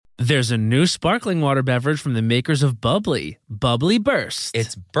There's a new sparkling water beverage from the makers of Bubbly, Bubbly Burst.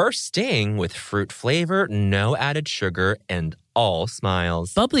 It's bursting with fruit flavor, no added sugar, and all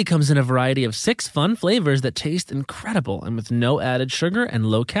smiles. Bubbly comes in a variety of 6 fun flavors that taste incredible, and with no added sugar and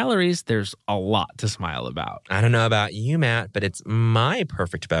low calories, there's a lot to smile about. I don't know about you, Matt, but it's my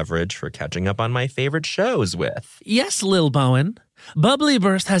perfect beverage for catching up on my favorite shows with. Yes, Lil Bowen. Bubbly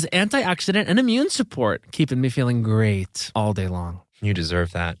Burst has antioxidant and immune support, keeping me feeling great all day long. You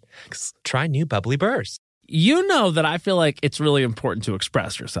deserve that. Try new Bubbly Burst. You know that I feel like it's really important to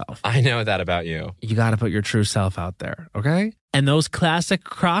express yourself. I know that about you. You got to put your true self out there, okay? And those classic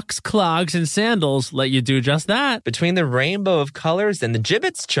Crocs, clogs, and sandals let you do just that. Between the rainbow of colors and the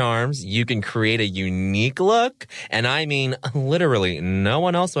Jibbitz charms, you can create a unique look. And I mean, literally, no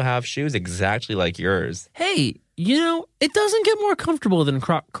one else will have shoes exactly like yours. Hey, you know, it doesn't get more comfortable than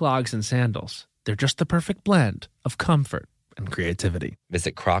Croc clogs and sandals. They're just the perfect blend of comfort and creativity.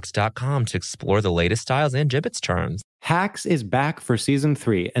 Visit crocs.com to explore the latest styles and Jibbitz charms. Hacks is back for season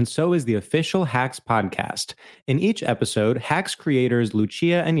 3, and so is the official Hacks podcast. In each episode, Hacks creators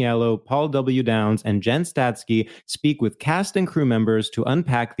Lucia Aniello, Paul W. Downs, and Jen Statsky speak with cast and crew members to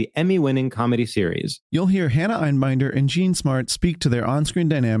unpack the Emmy-winning comedy series. You'll hear Hannah Einbinder and Gene Smart speak to their on-screen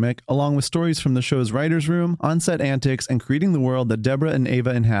dynamic, along with stories from the show's writer's room, on-set antics, and creating the world that Deborah and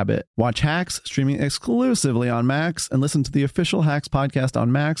Ava inhabit. Watch Hacks, streaming exclusively on Max, and listen to the official Hacks podcast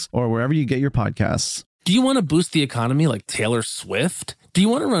on Max or wherever you get your podcasts. Do you want to boost the economy like Taylor Swift? Do you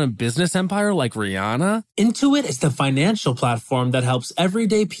want to run a business empire like Rihanna? Intuit is the financial platform that helps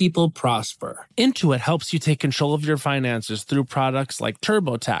everyday people prosper. Intuit helps you take control of your finances through products like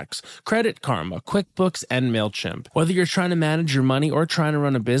TurboTax, Credit Karma, QuickBooks, and MailChimp. Whether you're trying to manage your money or trying to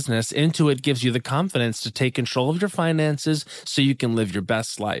run a business, Intuit gives you the confidence to take control of your finances so you can live your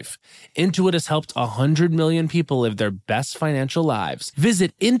best life. Intuit has helped 100 million people live their best financial lives.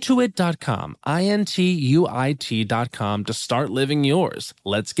 Visit Intuit.com, INTUIT.com to start living yours.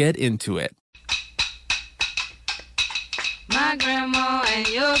 Let's get into it. My grandma and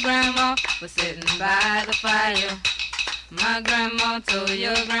your grandma were sitting by the fire. My grandma told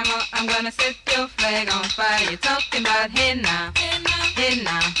your grandma, I'm gonna set your flag on fire. You're talking about hey now, hey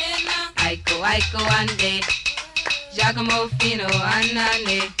now, Aiko, Aiko, ande, Giacomo Fino,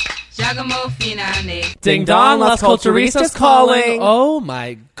 Anane. Ding dong, Las Culturistas calling. Oh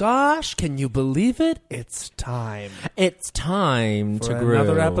my gosh, can you believe it? It's time. It's time For to grow.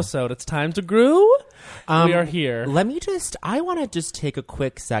 another episode. It's time to grow. We are here. I want to just take a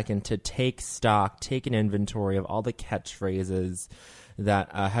quick second to take stock, take an inventory of all the catchphrases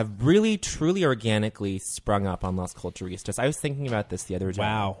that have really, truly organically sprung up on Las Culturistas. I was thinking about this the other day.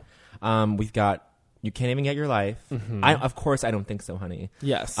 Wow. We've got You Can't Even Get Your Life. Mm-hmm. Of course, I don't think so, honey.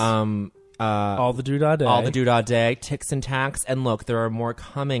 Yes. All the Doodah Day. All the Doodah Day, Ticks and Tacks, and look, there are more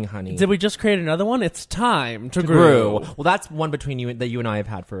coming, honey. Did we just create another one? It's time to Grew. grow. Well, that's one between you that you and I have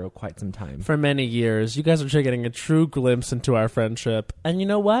had for quite some time. For many years. You guys are getting a true glimpse into our friendship. And you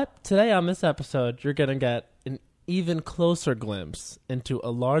know what? Today on this episode, you're going to get an even closer glimpse into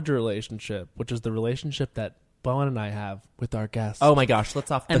a larger relationship, which is the relationship that Bowen and I have with our guests. Oh my gosh,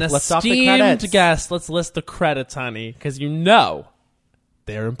 let's off the credits. Esteemed guest. Let's list the credits, honey, because you know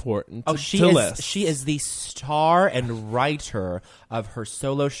they're important to list. She is the star and writer of her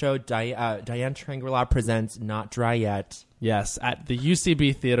solo show, Diane Tranquilla Presents Not Dry Yet. Yes, at the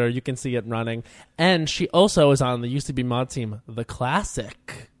UCB Theater. You can see it running. And she also is on the UCB mod team, The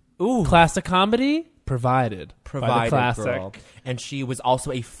Classic. Ooh. Classic comedy provided by The Classic. Girl. And she was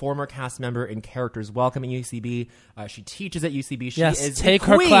also a former cast member in Characters Welcome at UCB. She teaches at UCB. She is take the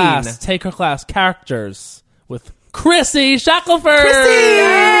her queen. class. Take her class. Characters with Chrissy Shackelford.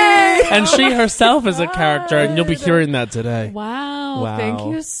 And she herself is a character, and you'll be hearing that today. Wow. Thank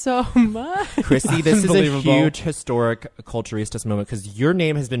you so much. Chrissy, this is a huge historic Culturistas moment because your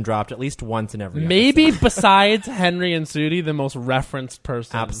name has been dropped at least once in every Maybe episode. besides Henry and Sudi, the most referenced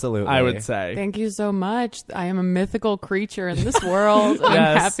person. Absolutely. I would say. Thank you so much. I am a mythical creature in this world, and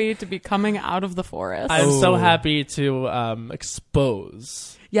I'm happy to be coming out of the forest. I'm so happy to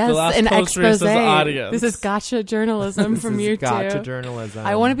expose. Yes, an expose. Audience. This is gotcha journalism from you gotcha too. Journalism.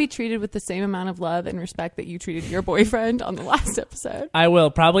 I want to be treated with the same amount of love and respect that you treated your boyfriend on the last episode. I will.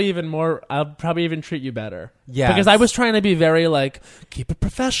 Probably even more. I'll probably even treat you better. Yes. Because I was trying to be very like, keep it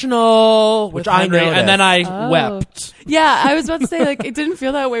professional, Which with I Henry, and then I Oh. wept. Yeah, I was about to say, like, it didn't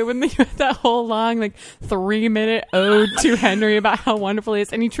feel that way when they had that whole long, like, 3-minute ode to Henry about how wonderful he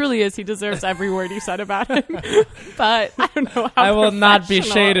is. And he truly is. He deserves every word you said about him. But I don't know how I will not be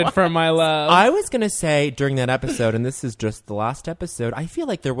professional it shaded was. for my love. I was going to say during that episode, and this is just the last episode, I feel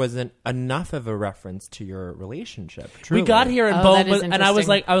like there wasn't enough of a reference to your relationship. Truly. We got here and Oh, Bowen that is was, and I was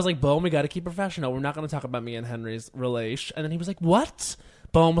interesting. like, Bowen, we got to keep professional. We're not going to talk about me and Henry's relation. And then he was like, what?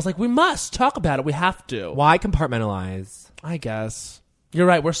 Bowen was like, we must talk about it. We have to. Why compartmentalize? I guess you're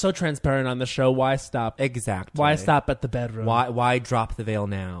right. We're so transparent on the show. Why stop? Exactly. Why stop at the bedroom? Why drop the veil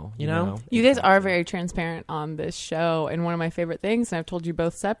now? You know? You guys are very transparent on this show. And one of my favorite things, and I've told you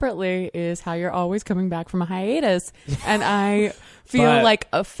both separately, is how you're always coming back from a hiatus. And I feel But- like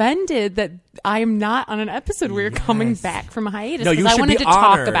offended that I am not on an episode where you're coming back from a hiatus. No, you because I should wanted be to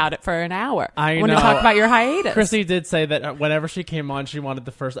talk honored. about it for an hour. I wanted know. to talk about your hiatus. Chrissy did say that whenever she came on, she wanted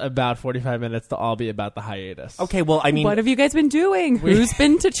the first about 45 minutes to all be about the hiatus. Okay, well, I mean, What have you guys been doing? Who's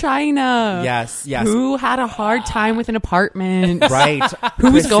been to China? yes. Who had a hard time with an apartment? Right.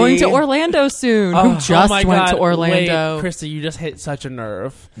 Who's going to Chrissy? Orlando soon? Oh. Who just my went God. to Orlando? Wait, Chrissy, you just hit such a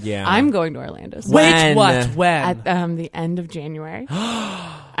nerve. Yeah. I'm going to Orlando soon. When? Wait, what? When? At the end of January.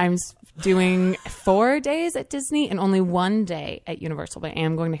 I'm doing 4 days at Disney and only 1 day at Universal, but I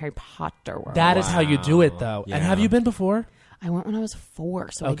am going to Harry Potter World. That is how you do it, though. Yeah. And have you been before? I went when I was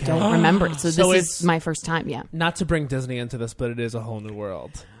 4, so Okay. I don't remember it. So this So is it's- my first time, yeah. Not to bring Disney into this, but it is a whole new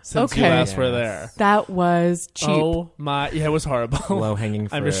world. Since you Okay. last were Yes. there. That was cheap. Oh my, yeah, it was horrible. Low-hanging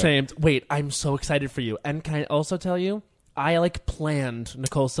fruit. I'm ashamed. Wait, I'm so excited for you. And can I also tell you, I like planned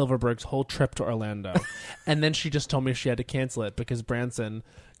Nicole Silverberg's whole trip to Orlando, and then she just told me she had to cancel it because Branson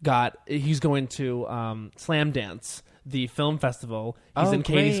he's going to Slam Dance, the film festival. He's Oh, in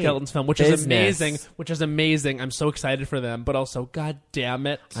Katie great. Skelton's film, which Business. is amazing. I'm so excited for them, but also, god damn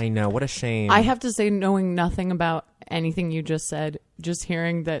it. I know. What a shame. I have to say, knowing nothing about anything you just said, just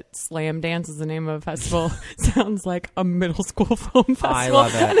hearing that Slam Dance is the name of a festival sounds like a middle school film festival. I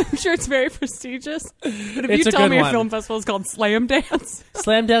love it. And I'm sure it's very prestigious. But if It's you a tell good me one. a film festival is called Slam Dance,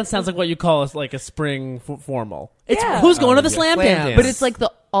 Slam Dance sounds like what you call like a spring formal. It's Yeah. who's going to the yeah. Slam Slam Dance? Dance. but it's like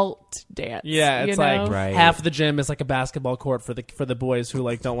the alt dance. Yeah, it's you like know? Right. half the gym is like a basketball court for the boys who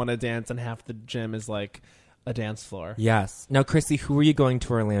like don't want to dance, and half the gym is like a dance floor. Yes. Now, Chrissy, who are you going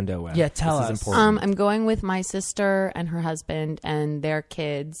to Orlando with? Yeah, tell this us. Is important. I'm going with my sister and her husband and their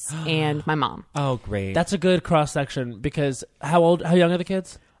kids and my mom. Oh, great. That's a good cross section because how young are the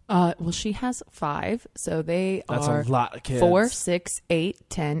kids? Well, she has 5, so they That's are a lot of kids. 4, 6, 8,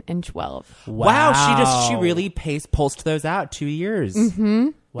 10, and 12. wow. She really pulsed those out 2 years. Mm-hmm.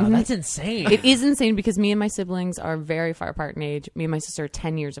 Wow, that's insane. It is insane because me and my siblings are very far apart in age. Me and my sister are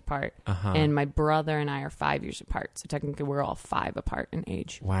 10 years apart, and my brother and I are 5 years apart. So technically, we're all 5 apart in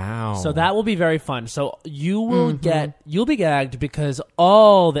age. Wow. So that will be very fun. So you will you'll be gagged because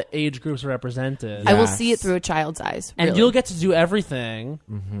all the age groups are represented. I will Yes. see it through a child's eyes, And really. you'll get to do everything.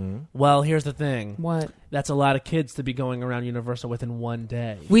 Well, here's the thing. What? That's a lot of kids to be going around Universal within one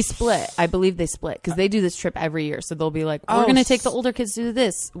day. We split. I believe they split because they do this trip every year. So they'll be like, we're Oh, going to take the older kids to do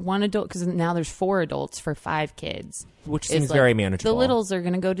this. One adult, because now there's 4 adults for 5 kids. Which It's seems like, very manageable. The littles are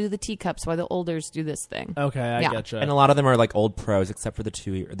going to go do the teacups while the olders do this thing. Okay, I Yeah. getcha. And a lot of them are like old pros, except for the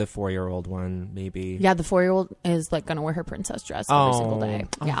 4-year-old one, maybe. Yeah, the 4-year-old is like going to wear her princess dress every single day.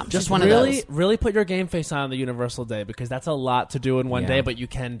 Yeah, just one really, of those. really put your game face on the Universal Day because that's a lot to do in one Yeah. day, but you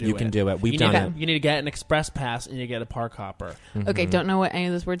can do it. You can do it. We've You done need it. You need to get an express pass and you get a park hopper. Okay, don't know what any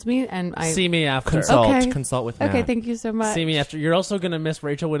of those words mean, and I See me after. Consult with Okay, Matt. thank you so much. See me after. You're also going to miss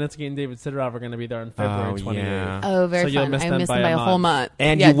Rachel Winitsky and David Sidorov are going to be there on February 28th. yeah. Oh, very So you'll fun. miss I them missed by them by a a whole month. month.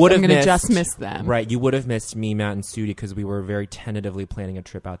 And yeah, you would have I'm gonna missed just miss them. Right, you would have missed me, Matt, and Sudi because we were very tentatively planning a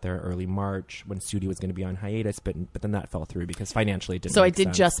trip out there early March when Sudi was going to be on hiatus, but then that fell through because financially it didn't. So I make did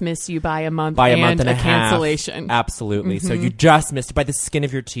sense. just miss you by a month. by a and month and a half. cancellation. Absolutely. So you just missed it by the skin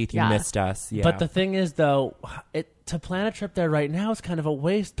of your teeth. You Yeah. missed us. Yeah. But the thing is, though, to plan a trip there right now is kind of a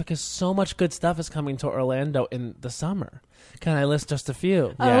waste because so much good stuff is coming to Orlando in the summer. Can I list just a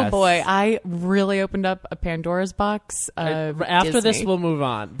few? Oh Yes. boy, I really opened up a Pandora's box. Of After this, Disney. we'll move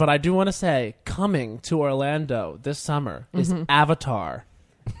on. But I do want to say, coming to Orlando this summer is Avatar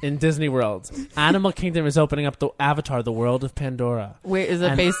in Disney World. Animal Kingdom is opening up the Avatar, the World of Pandora. Wait, is it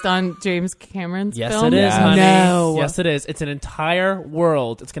and- based on James Cameron's Yes, film? it is, Yes. honey. No. Yes, it is. It's an entire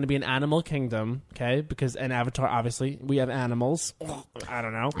world. It's going to be an animal kingdom, okay? Because in Avatar, obviously, we have animals. I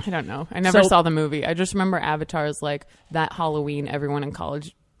don't know. I don't know. I never So- saw the movie. I just remember Avatar is like that Halloween. Everyone in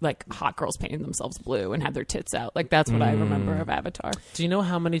college, like hot girls, painted themselves blue and had their tits out. Like that's what I remember of Avatar. Do you know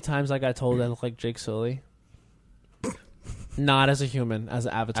how many times I got told I look like Jake Sully? Not as a human, as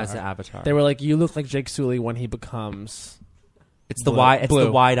an avatar. As an avatar. They were like, you look like Jake Sully when he becomes. It's the Blue. wide. It's Blue.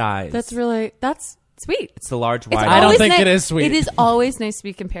 the wide eyes. That's sweet. It's the large It's wide. I don't always think ni- it is sweet. It is always nice to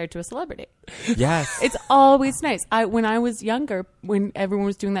be compared to a celebrity. Yes. It's always nice. When I was younger, when everyone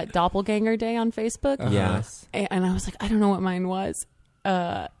was doing that doppelganger day on Facebook, Yes. and I was like, I don't know what mine was.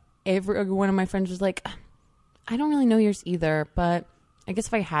 Every one of my friends was like, I don't really know yours either, but I guess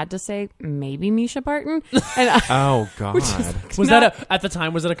if I had to say, maybe Misha Barton. And Oh God. Was that at the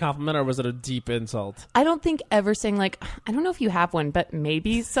time? Was it a compliment or was it a deep insult? I don't think ever saying like, I don't know if you have one, but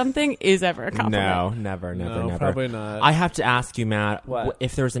maybe something is ever a compliment. No, never. No, probably not. I have to ask you, Matt. What?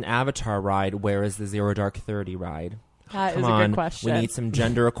 If there's an Avatar ride, where is the Zero Dark 30 ride? That Come is a on. good question. We need some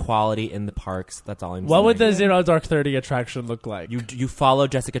gender equality in the parks. That's all I'm saying. What would the Zero Dark 30 attraction look like? You follow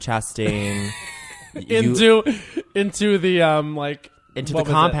Jessica Chastain into the Into what the was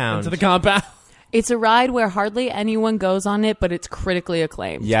it? compound. Into the compound. It's a ride where hardly anyone goes on it, but it's critically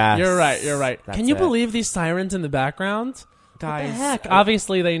acclaimed. Yes. You're right. That's Can you it. believe these sirens in the background? Guys? What the heck?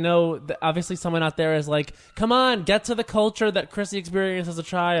 Obviously, they know. Obviously, someone out there is like, "Come on, get to the culture that Chrissy experienced as a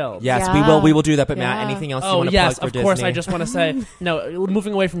child." Yes, Yeah. we will do that. But Matt, Yeah. anything else you Oh want to yes, plug for of course. Disney? I just want to say no.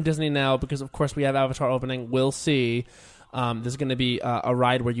 Moving away from Disney now because of course we have Avatar opening. We'll see. There's going to be a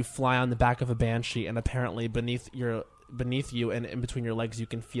ride where you fly on the back of a banshee, and apparently beneath you and in between your legs, you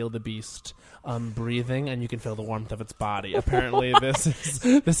can feel the beast breathing, and you can feel the warmth of its body. Apparently,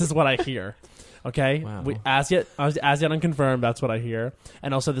 this is what I hear. Okay, Wow. as yet unconfirmed. That's what I hear.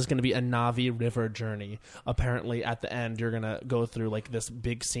 And also, there's going to be a Na'vi river journey. Apparently, at the end, you're going to go through like this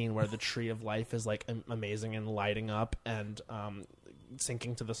big scene where the tree of life is like amazing and lighting up and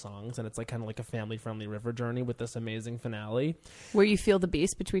syncing to the songs, and it's like kind of like a family-friendly river journey with this amazing finale. Where you feel the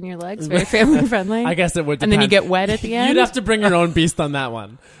beast between your legs. Very family friendly. I guess it would. And then you depend. get wet at the end? You'd have to bring your own beast on that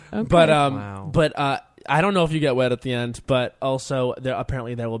one. Okay. But Wow. I don't know if you get wet at the end, but also there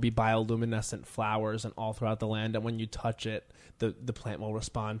will be bioluminescent flowers and all throughout the land, and when you touch it, the plant will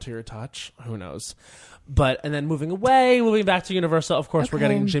respond to your touch. Who knows? And then moving back to Universal, of course, we're Okay.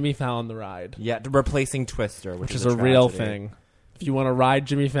 getting Jimmy Fallon the ride, Yeah, replacing Twister, which is a real thing. If you want to ride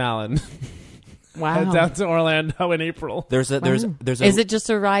Jimmy Fallon, wow. head down to Orlando in April. There's a Is it just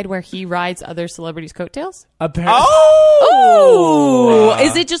a ride where he rides other celebrities' coattails? Apparently, Oh!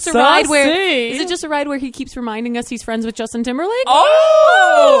 Is it just a ride where? Saucy. Is it just a ride where he keeps reminding us he's friends with Justin Timberlake?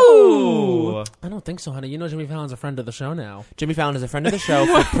 Oh! I don't think so, honey. You know Jimmy Fallon's a friend of the show now. Jimmy Fallon is a friend of the show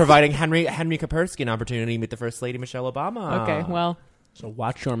for providing Henry Kapersky an opportunity to meet the First Lady Michelle Obama. Okay, well, So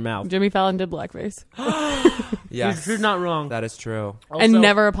watch your mouth. Jimmy Fallon did blackface Yes, You're not wrong. that is true. and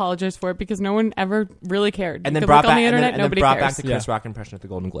never apologized for it because no one ever really cared. And You then could brought look on back the internet, and then nobody brought cares. back the Chris Rock impression at the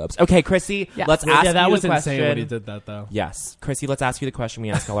Golden Globes. Okay, Chrissy, Yes. let's ask Yeah, that you was the question. insane when he did that, though. Yes, Chrissy, let's ask you the question we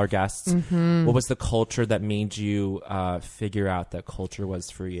ask all our guests. Mm-hmm. What was the culture that made you figure out that culture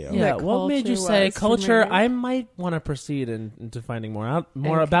was for you? Yeah, That what made you culture say was for culture? me. I might want to proceed into finding more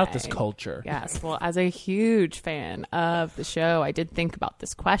about this Okay. culture. Yes, well, as a huge fan of the show, I did think about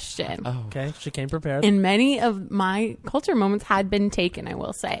this question. Oh, Okay, she came prepared. And many of my culture moments had been taken, I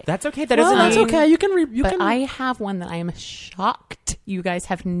will say. that's okay. That well, doesn't that's mean okay. You can. But I have one that I am shocked you guys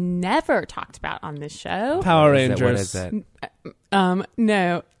have never talked about on this show. Power What is it? Rangers. What is it?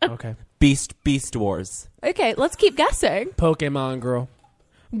 No. Okay. Beast Wars. Okay, let's keep guessing. Pokemon girl.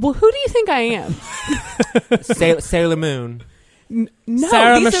 Well, who do you think I am? Sailor Moon. No,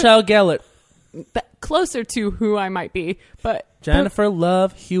 Sarah these are Michelle Gellar. closer to who I might be, but Jennifer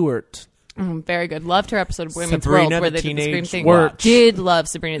Love Hewitt. Very good. Loved her episode of Women's Sabrina World where the they did the Scream Teenage thing. Witch. Did love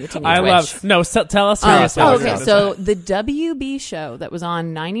Sabrina the Teenage I Witch. love. No, tell us. Oh, seriously. yeah, Okay, yeah. so the WB show that was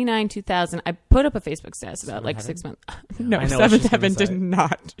on 99 2000, I put up a Facebook status about like 6 months. No, I know what she's 7 Heaven gonna did say.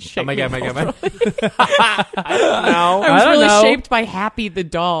 not shape Oh my god, me my god, culturally. No. I was don't really know. shaped by Happy the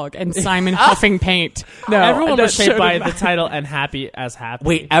dog and Simon huffing paint. No, Everyone that was shaped showed by about- the title and happy as happy.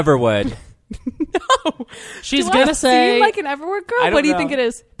 Wait, Everwood. she's Do I gonna say seem like an Everword girl. I don't What do you know. think it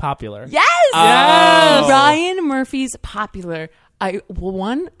is? popular. Yes, Yes! Ryan Murphy's Popular. I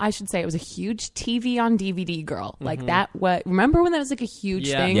should say, I was a huge TV on DVD girl. Like that. What? Remember when that was like a huge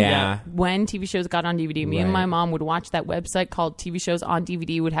Yeah. thing? Yeah. When TV shows got on DVD, me and Right. my mom would watch that website called TV Shows on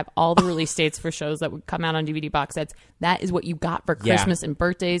DVD. Would have all the release dates for shows that would come out on DVD box sets. That is what you got for Yeah. Christmas and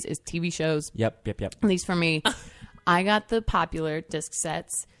birthdays is TV shows. Yep. At least for me, I got the Popular disc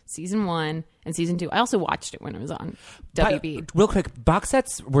sets, season 1 and season 2. I also watched it when it was on WB. Real quick, box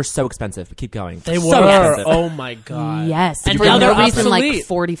sets were so expensive. But keep going. They So were. expensive. Oh my god. Yes, And for now no they're reason, like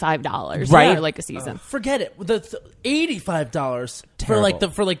obsolete. $45, Right. for like a season. Forget it. The $85 Terrible.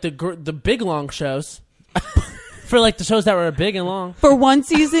 for the big long shows. For like the shows that were big and long. For one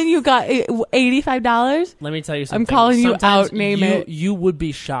season, you got $85. Let me tell you something. I'm calling you Sometimes out. Name it. You would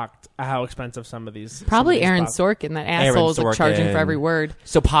be shocked at how expensive some of these. Probably some of Aaron these Sorkin. That asshole is like charging for every word.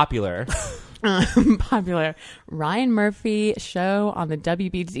 So popular. Popular. Ryan Murphy show on the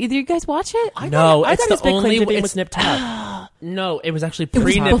WB. Did either of you guys watch it? No, I it's thought the his big claim only. to fame It's was Nip Tuck. No, it was actually It was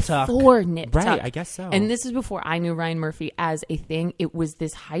pre-Nip Tuck. before Nip Tuck. Right, I guess so. And this is before I knew Ryan Murphy as a thing. It was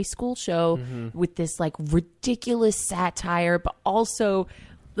this high school show with this like ridiculous satire, but also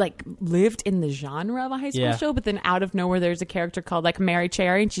like lived in the genre of a high school show. But then out of nowhere, there's a character called like Mary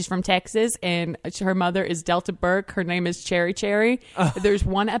Cherry, and she's from Texas, and her mother is Delta Burke. Her name is Cherry Cherry. There's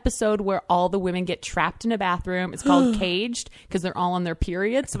one episode where all the women get trapped in a bathroom. It's called Caged because they're all on their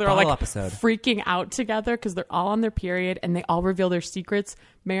period. So they're all like freaking out together because they're all on their period, and they all reveal their secrets.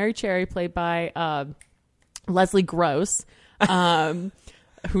 Mary Cherry, played by Leslie Gross,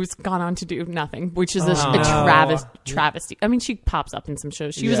 who's gone on to do nothing, which is a travesty. I mean, she pops up in some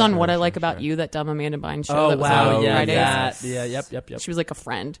shows. She was on What I Like About You, that dumb Amanda Bynes show. that was on Fridays. Yep. She was like a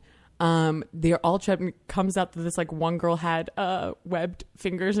friend. They're all trapped, and it comes out that this like one girl had webbed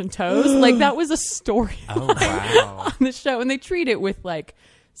fingers and toes. Like that was a story on the show, and they treat it with like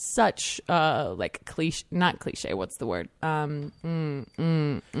such like not cliche, what's the word, it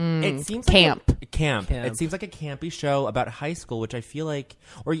seems camp. Like camp. It seems like a campy show about high school, which I feel like,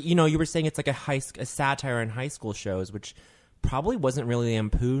 or you were saying it's like a satire on high school shows, which probably wasn't really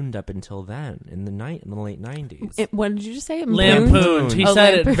lampooned up until then in the late 90s. What did you just say? Lampooned. He said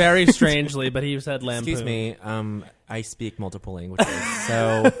lampooned. it very strangely, but he said lampooned. Excuse me. I speak multiple languages,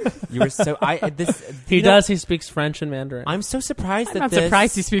 so you were so He does. He speaks French and Mandarin. I'm so surprised I'm not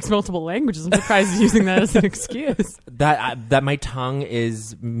surprised he speaks multiple languages. I'm surprised he's using that as an excuse. that my tongue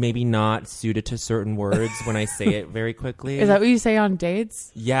is maybe not suited to certain words when I say it very quickly. Is that what you say on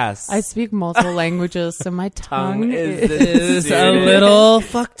dates? Yes. I speak multiple languages, so my tongue is a little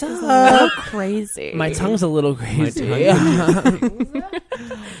fucked up. A little crazy. My tongue's a little crazy.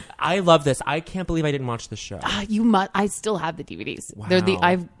 I love this. I can't believe I didn't watch the show. You must. I still have the DVDs. Wow.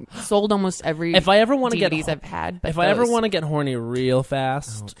 I've sold almost every. If I ever want to get DVDs I've had, but if I ever want to get horny real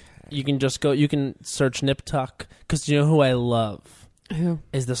fast, you can just go. You can search Nip Tuck, because you know who I love. Who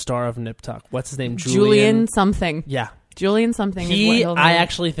is the star of Nip Tuck? What's his name? Julian something. Yeah, Julian something. I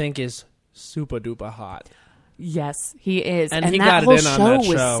actually think is super duper hot. Yes, he is. And he that got whole in on show that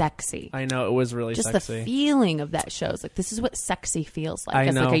was show. sexy. I know, it was really just sexy. The feeling of that show is like, this is what sexy feels like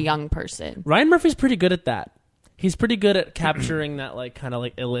as know. like a young person. Ryan Murphy's pretty good at that. He's pretty good at capturing that like kind of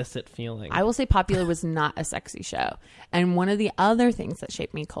like illicit feeling. I will say Popular was not a sexy show. And one of the other things that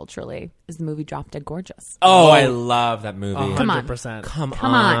shaped me culturally is the movie Drop Dead Gorgeous. Oh, I love that movie. 100%. Come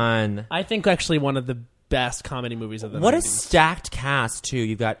on. I think actually one of the best comedy movies of the 90s. What a stacked cast, too.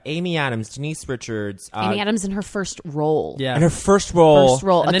 You've got Amy Adams, Denise Richards. Amy Adams in her first role. Yeah. In her first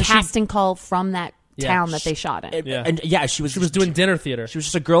role. And a casting call from that town that they shot in. She was doing dinner theater. She was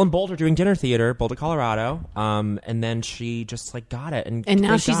just a girl in Boulder doing dinner theater, Boulder, Colorado. And then she just like got it. And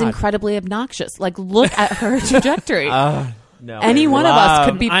now she's incredibly obnoxious. Like, look at her trajectory. No, any one of us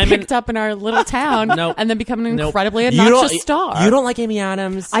could be picked up in our little town and then become an incredibly obnoxious star. You don't like Amy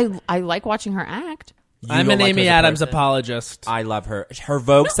Adams? I like watching her act. I'm an Amy Adams apologist. I love her. Her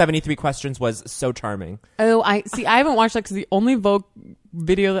Vogue 73 Questions was so charming. Oh, I haven't watched that because the only Vogue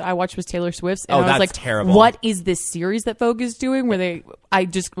video that I watched was Taylor Swift's. And I was that's like, terrible. What is this series that Vogue is doing? Where I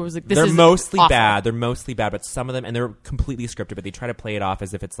just was like, this They're is mostly awful. bad. They're mostly bad, but some of them, and they're completely scripted, but they try to play it off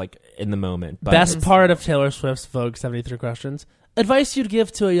as if it's like in the moment. But best part of Taylor Swift's Vogue 73 Questions: advice you'd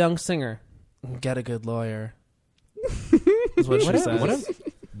give to a young singer: get a good lawyer. Is what she says.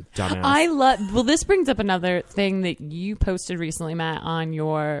 Dumbass. Well, this brings up another thing that you posted recently, Matt, on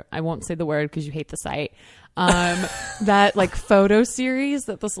your, I won't say the word because you hate the site, that like photo series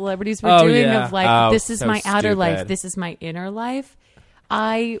that the celebrities were doing of like, this is so my outer life, stupid. this is my inner life.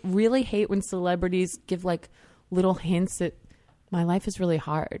 I really hate when celebrities give like little hints that my life is really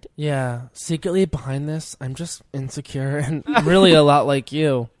hard. Yeah. Secretly behind this, I'm just insecure and really a lot like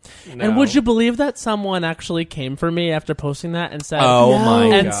you. No. And would you believe that someone actually came for me after posting that and said, "Oh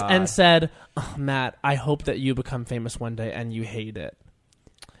my God," and said, oh, Matt, I hope that you become famous one day and you hate it.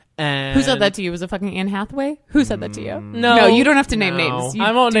 And who said that to you? Was it fucking Anne Hathaway? Who said that to you? No, you don't have to name names.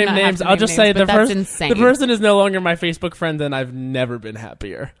 I won't name names. I'll just say the person is no longer my Facebook friend, and I've never been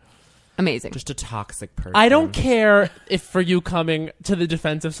happier. Amazing. Just a toxic person. I don't care if for you coming to the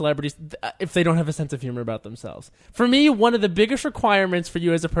defense of celebrities if they don't have a sense of humor about themselves. For me, one of the biggest requirements for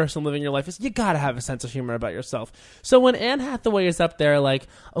you as a person living your life is you gotta have a sense of humor about yourself. So when Anne Hathaway is up there like,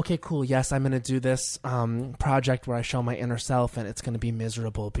 okay, cool, yes, I'm gonna do this project where I show my inner self and it's gonna be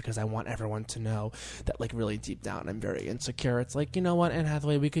miserable because I want everyone to know that like really deep down I'm very insecure. It's like, you know what, Anne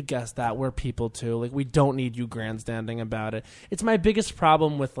Hathaway, we could guess that. We're people too. Like, we don't need you grandstanding about it. It's my biggest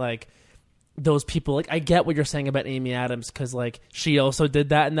problem with like those people. Like, I get what you're saying about Amy Adams because like she also did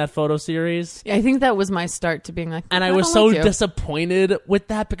that in that photo series. Yeah, I think that was my start to being like, and I was so disappointed with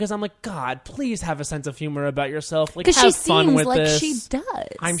that because I'm like, God, please have a sense of humor about yourself. Like, have fun with this. She does.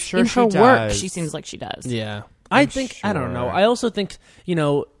 I'm sure in she her does. work, she seems like she does. Yeah, I think I don't know. I also think, you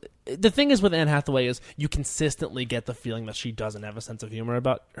know, the thing is with Anne Hathaway is you consistently get the feeling that she doesn't have a sense of humor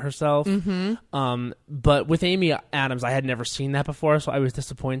about herself. But with Amy Adams, I had never seen that before, so I was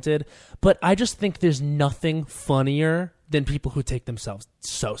disappointed. But I just think there's nothing funnier than people who take themselves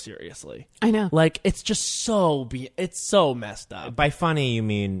so seriously. I know. Like, it's just it's so messed up. By funny, you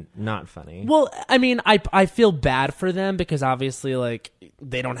mean not funny. Well, I mean, I feel bad for them because obviously, like,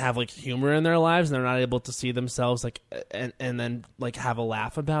 they don't have like humor in their lives and they're not able to see themselves like and then like have a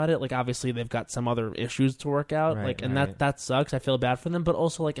laugh about it. Like, obviously they've got some other issues to work out. That sucks. I feel bad for them. But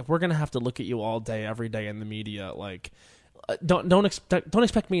also, like, if we're gonna have to look at you all day, every day in the media, like, don't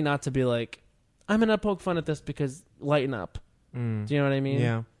expect me not to be like, I'm gonna poke fun at this because lighten up. Do you know what I mean?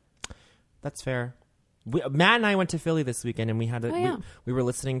 Yeah, that's fair. Matt and I went to Philly this weekend, and we had we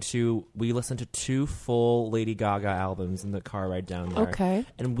listened to 2 full Lady Gaga albums in the car ride down there. Okay,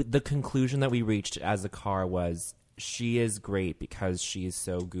 and the conclusion that we reached as a car was she is great because she is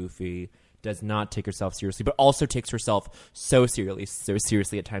so goofy, does not take herself seriously, but also takes herself so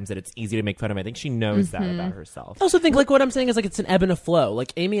seriously at times that it's easy to make fun of. I think she knows that about herself. I also think, like, what I'm saying is, like, it's an ebb and a flow.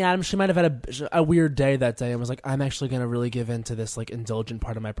 Like, Amy Adams, she might have had a weird day that day and was like, I'm actually going to really give in to this, like, indulgent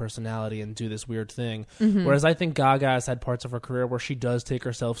part of my personality and do this weird thing. Whereas I think Gaga has had parts of her career where she does take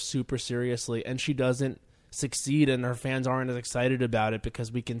herself super seriously and she doesn't succeed and her fans aren't as excited about it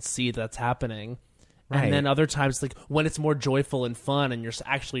because we can see that's happening. Right. And then other times, like, when it's more joyful and fun and you're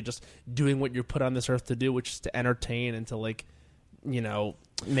actually just doing what you're put on this earth to do, which is to entertain and to, like, you know,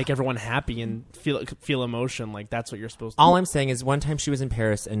 make everyone happy and feel emotion, like, that's what you're supposed to do. All I'm saying is one time she was in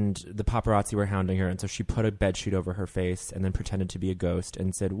Paris and the paparazzi were hounding her, and so she put a bedsheet over her face and then pretended to be a ghost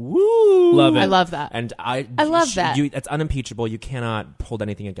and said, woo! Love it. I love that. And I love that. That's unimpeachable. You cannot hold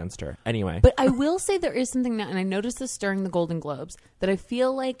anything against her. Anyway. But I will say there is something now, and I noticed this during the Golden Globes, that I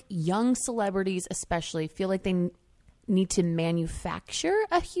feel like young celebrities especially feel like they need to manufacture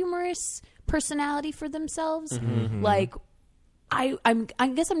a humorous personality for themselves. Like, I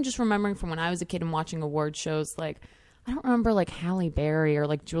guess I'm just remembering from when I was a kid and watching award shows, like, I don't remember like Halle Berry or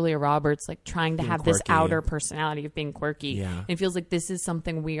like Julia Roberts like trying to have quirky. this outer personality of being quirky. Yeah. And it feels like this is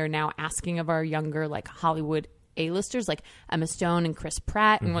something we are now asking of our younger like Hollywood A-listers like Emma Stone and Chris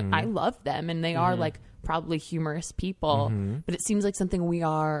Pratt. And I love them and they are like probably humorous people, but it seems like something we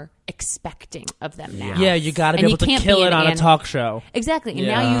are expecting of them now. Yeah, you got to be able to kill it on a talk show. Exactly. And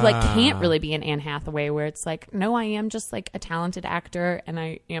now you like can't really be an Anne Hathaway where it's like, no, I am just like a talented actor and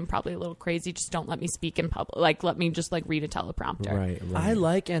I am probably a little crazy. Just don't let me speak in public. Like, let me just like read a teleprompter. Right. I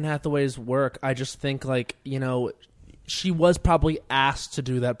like Anne Hathaway's work. I just think, like, you know, she was probably asked to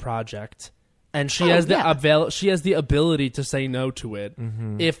do that project. And she has the ability to say no to it.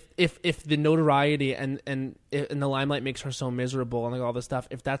 If the notoriety and the limelight makes her so miserable and like all this stuff,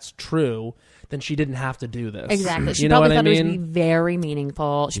 if that's true, then she didn't have to do this. Exactly. She you know probably what thought I it mean? would be very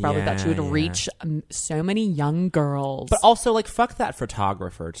meaningful. She probably thought she would reach so many young girls. But also, like, fuck that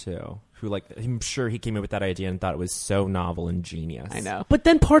photographer too, who, like, I'm sure he came up with that idea and thought it was so novel and genius. I know. But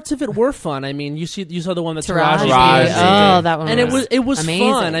then parts of it were fun. I mean, you saw the one that Taraji. Taraji. Oh, that one. And it was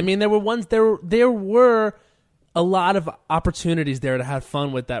amazing. fun. I mean, there were a lot of opportunities there to have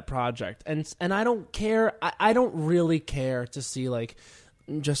fun with that project. And I don't care. I don't really care to see, like,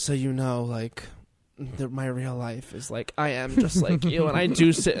 just so you know, like, my real life is like, I am just like you and I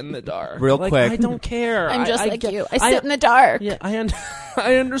do sit in the dark. Real like, quick. I don't care. I'm just like you. I sit in the dark. Yeah, I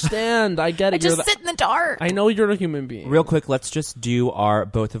understand. I get it. I just sit in the dark. I know you're a human being. Real quick, let's just do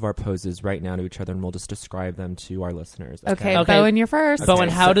both of our poses right now to each other, and we'll just describe them to our listeners. Okay. Bowen, you're first. Bowen,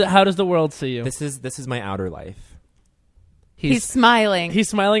 how does the world see you? This is my outer life. He's smiling. He's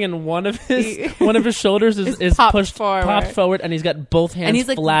smiling, and one of his shoulders is popped pushed forward, and he's got both hands and he's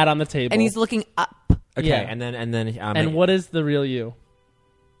like, flat on the table, and he's looking up. Okay, Yeah. and then and what is the real you?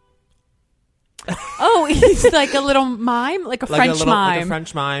 Oh, he's like a little mime, like a French mime. Like a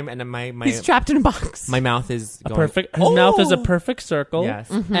French mime, and then my He's trapped in a box. my mouth is A going, perfect. His mouth is a perfect circle. Yes.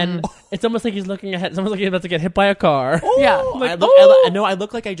 And it's almost like he's looking ahead. It's almost like he's about to get hit by a car. Yeah. I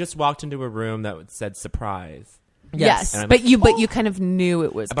look like I just walked into a room that said surprise. Yes, And I'm but you kind of knew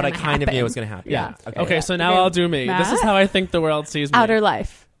it was. But I gonna kind of happen. knew it was going to happen. Yeah. Okay. Okay, so now Okay. I'll do me. This is Matt? how I think the world sees me. Outer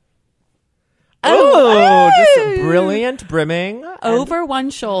Life. Oh, just brilliant, brimming. Over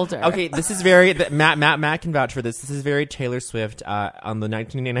one shoulder. Okay, this is very Matt can vouch for this. This is very Taylor Swift on the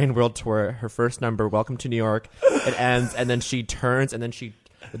 1989 World Tour. Her first number, "Welcome to New York," it ends, and then she turns, and then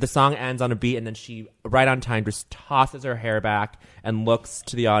the song ends on a beat, and then she, right on time, just tosses her hair back and looks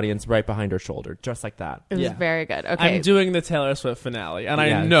to the audience right behind her shoulder, just like that. It was Yeah. very good. Okay. I'm doing the Taylor Swift finale, and I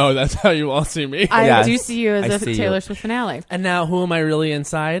Yes. know that's how you all see me. I Yes. do see you I as a see Taylor you. Swift finale. And now, who am I really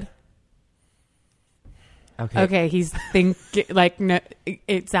inside? Okay, he's no.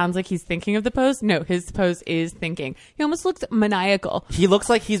 It sounds like he's thinking of the pose. No, his pose is thinking. He almost looks maniacal, He looks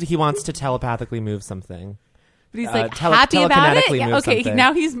like he wants to telepathically move something. but he's happy about it. telekinetically Yeah, move okay, something.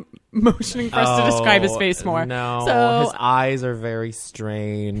 now he's motioning for us to describe his face more. No, so his eyes are very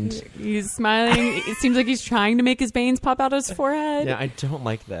strained. he's smiling. It seems like he's trying to make his veins pop out of his forehead. Yeah, I don't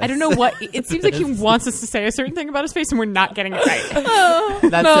like this. I don't know what. It seems like he wants us to say a certain thing about his face, and we're not getting it right.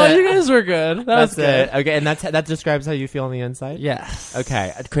 That's No, it. you guys were good. That That's was good. it. Okay, and that describes how you feel on the inside. Yes.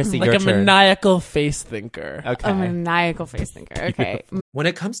 Okay, Chrissy, Like your a turn. maniacal face thinker. Okay. A maniacal face thinker. Okay. When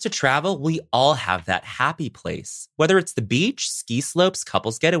it comes to travel, we all have that happy place. Whether it's the beach, ski slopes,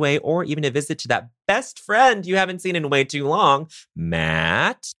 couples getaway, or even a visit to that best friend you haven't seen in way too long,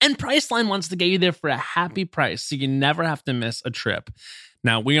 Matt. And Priceline wants to get you there for a happy price so you never have to miss a trip.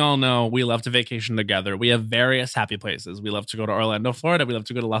 Now, we all know we love to vacation together. We have various happy places. We love to go to Orlando, Florida. We love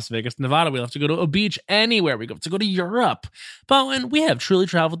to go to Las Vegas, Nevada. We love to go to a beach anywhere. We love to go to Europe. But when we have truly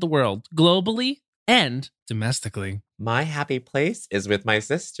traveled the world globally and domestically. My happy place is with my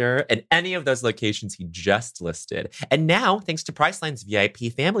sister in any of those locations he just listed. And now, thanks to Priceline's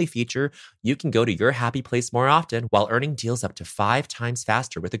VIP family feature, you can go to your happy place more often while earning deals up to 5 times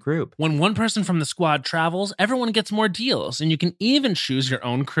faster with a group. When one person from the squad travels, everyone gets more deals, and you can even choose your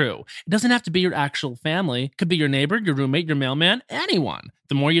own crew. It doesn't have to be your actual family. It could be your neighbor, your roommate, your mailman, anyone.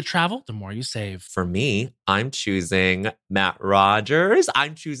 The more you travel, the more you save. For me, I'm choosing Matt Rogers.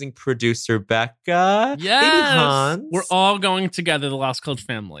 I'm choosing producer Becca. Maybe Hans. We're all going together, the Lost Coach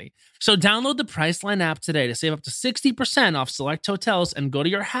family. So download the Priceline app today to save up to 60% off select hotels and go to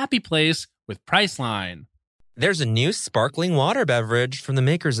your happy place with Priceline. There's a new sparkling water beverage from the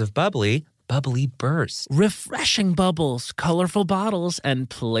makers of Bubbly, Bubbly Burst. Refreshing bubbles, colorful bottles, and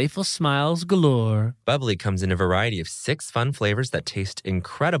playful smiles galore. Bubbly comes in a variety of 6 fun flavors that taste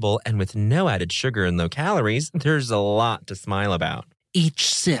incredible, and with no added sugar and low calories, there's a lot to smile about.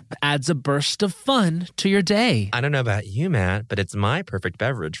 Each sip adds a burst of fun to your day. I don't know about you, Matt, but it's my perfect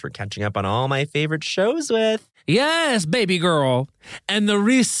beverage for catching up on all my favorite shows with. Yes, baby girl. And the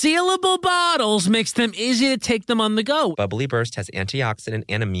resealable bottles makes them easy to take them on the go. Bubbly Burst has antioxidant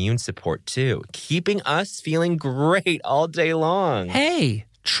and immune support too, keeping us feeling great all day long. Hey,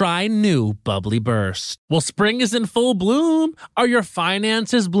 try new Bubbly Burst. Well, spring is in full bloom. Are your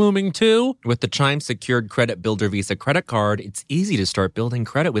finances blooming too? With the Chime Secured Credit Builder Visa credit card, it's easy to start building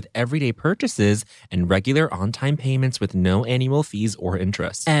credit with everyday purchases and regular on-time payments with no annual fees or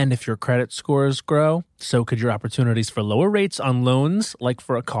interest. And if your credit scores grow, so could your opportunities for lower rates on loans, like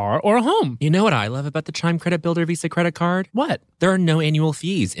for a car or a home. You know what I love about the Chime Credit Builder Visa credit card? What? There are no annual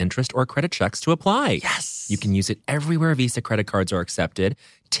fees, interest, or credit checks to apply. Yes. You can use it everywhere Visa credit cards are accepted.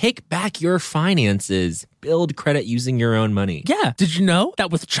 Take back your finances. Build credit using your own money. Yeah. Did you know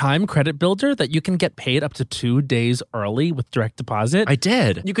that with Chime Credit Builder that you can get paid up to 2 days early with direct deposit? I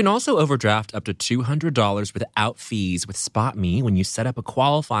did. You can also overdraft up to $200 without fees with SpotMe when you set up a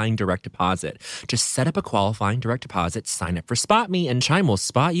qualifying direct deposit. Just set up a qualifying direct deposit, sign up for SpotMe, and Chime will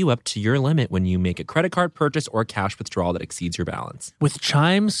spot you up to your limit when you make a credit card purchase or cash withdrawal that exceeds your balance. With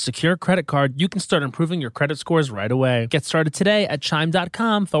Chime's secure credit card, you can start improving your credit scores right away. Get started today at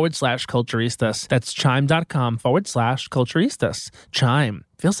chime.com/culturistas. That's chime.com/culturistas. Chime.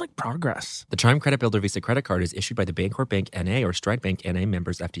 Feels like progress. The Chime Credit Builder Visa credit card is issued by the Bancorp Bank N.A. or Stride Bank N.A.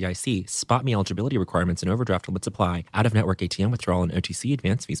 members FDIC. SpotMe eligibility requirements and overdraft limits apply. Out-of-network ATM withdrawal and OTC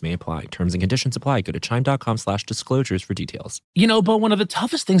advance fees may apply. Terms and conditions apply. Go to chime.com/disclosures for details. You know, but one of the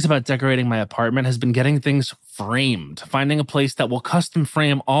toughest things about decorating my apartment has been getting things framed. Finding a place that will custom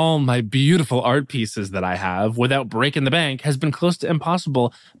frame all my beautiful art pieces that I have without breaking the bank has been close to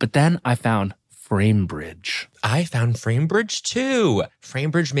impossible. But then I found FrameBridge. I found FrameBridge too.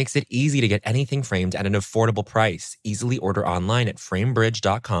 FrameBridge makes it easy to get anything framed at an affordable price. Easily order online at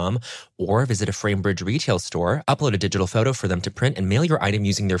framebridge.com or visit a FrameBridge retail store, upload a digital photo for them to print, and mail your item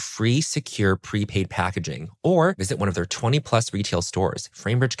using their free, secure, prepaid packaging. Or visit one of their 20-plus retail stores.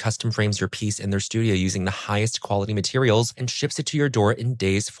 FrameBridge custom frames your piece in their studio using the highest quality materials and ships it to your door in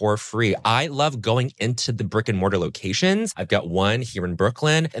days for free. I love going into the brick and mortar locations. I've got one here in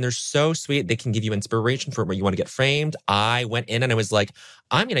Brooklyn, and they're so sweet. They can give you inspiration for where you want to get framed. I went in and I was like,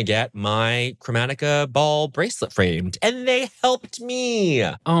 I'm going to get my Chromatica ball bracelet framed. And they helped me.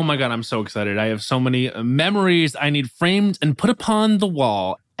 Oh my God, I'm so excited. I have so many memories I need framed and put upon the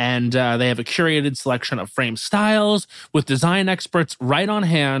wall. And they have a curated selection of frame styles with design experts right on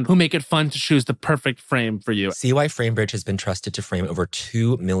hand who make it fun to choose the perfect frame for you. See why FrameBridge has been trusted to frame over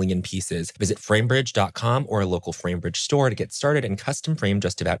 2 million pieces. Visit framebridge.com or a local FrameBridge store to get started and custom frame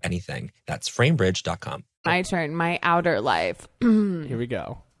just about anything. That's framebridge.com. My turn. My outer life. Here we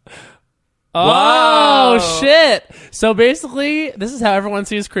go. Oh, shit. So basically, this is how everyone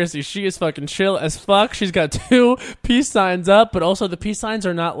sees Chrissy. She is fucking chill as fuck. She's got 2 peace signs up, but also the peace signs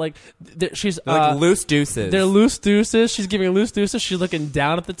are not like... She's They're like loose deuces. They're loose deuces. She's giving loose deuces. She's looking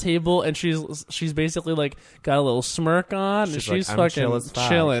down at the table, and she's basically like got a little smirk on, and she's like, fucking chill as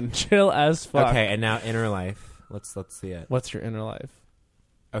fuck. chill as fuck. Okay, and now inner life. Let's see it. What's your inner life?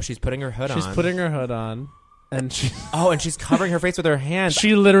 Oh, she's putting her hood on. She's putting her hood on. And and she's covering her face with her hands.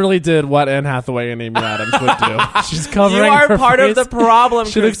 She literally did what Anne Hathaway and Amy Adams would do. She's covering You are her part face. of the problem,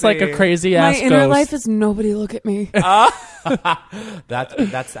 She looks like a crazy ass My inner ghost. life is nobody look at me.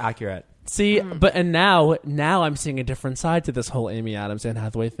 That's accurate. See, and now I'm seeing a different side to this whole Amy Adams Anne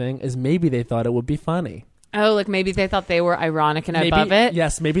Hathaway thing. Is maybe they thought it would be funny. Oh, like maybe they thought they were ironic and above it.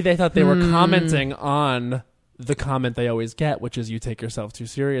 Yes, maybe they thought they were commenting on the comment they always get, which is you take yourself too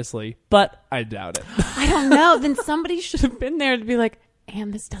seriously. But I doubt it. I don't know. Then somebody should have been there to be like, Anne,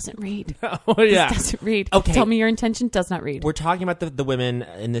 this doesn't read. Oh, yeah. This doesn't read. Okay. Tell me your intention. Does not read. We're talking about the women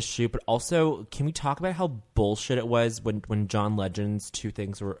in this shoot, but also can we talk about how bullshit it was when John Legend's 2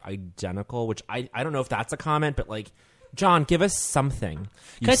 things were identical, which I don't know if that's a comment, but like, John, give us something.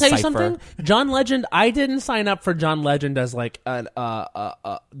 Can I tell you cipher. something? John Legend, I didn't sign up for John Legend as like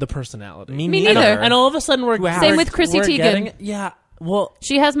the personality. Me neither. And all of a sudden Same with Chrissy we're Teigen. getting- yeah. Well,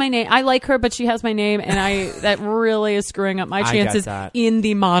 She has my name. I like her, but she has my name, and that really is screwing up my I get chances that. in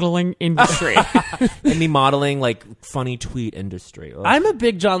the modeling industry. in the modeling, like, funny tweet industry. Ugh. I'm a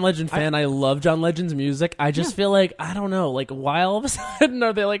big John Legend fan. I love John Legend's music. I just feel like, I don't know, like why all of a sudden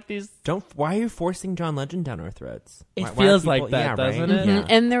are they like these? Why are you forcing John Legend down our throats? It Why are feels people- like that, yeah, doesn't right? it? Yeah.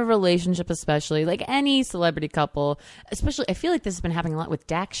 And their relationship, especially like any celebrity couple, especially I feel like this has been happening a lot with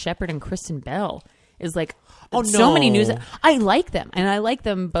Dax Shepard and Kristen Bell. Is like so many news. I like them, and I like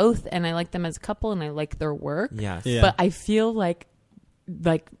them both, and I like them as a couple, and I like their work. Yes. Yeah. But I feel like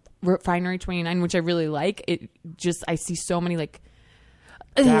Refinery 29, which I really like. It just I see so many like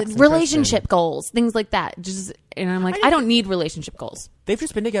Dax and relationship goals, things like that. Just and I'm like, I don't need relationship goals. They've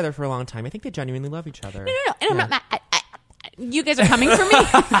just been together for a long time. I think they genuinely love each other. No. And I'm not mad. You guys are coming for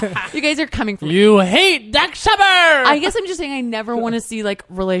me. You guys are coming for me. You hate Dax Shepard. I guess I'm just saying I never want to see like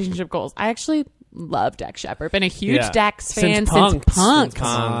relationship goals. I actually love Dax Shepard. Been a huge Dax fan since Punk. Come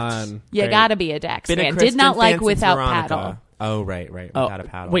on. You gotta be a Dax Been a fan. Kristen Did not fan like since Without Veronica. Paddle. Oh, right. Without a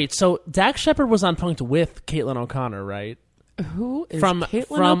paddle. Wait, so Dax Shepard was on Punk'd with Caitlin O'Connor, right? Who is From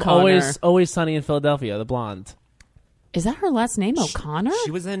Caitlin O'Connor? Always Sunny in Philadelphia, the blonde. Is that her last name, O'Connor?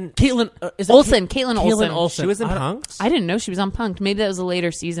 She was in. Caitlin Caitlin Caitlin Olsen. Olsen. She was in I don't- Punk'd? I didn't know she was on Punk'd. Maybe that was a later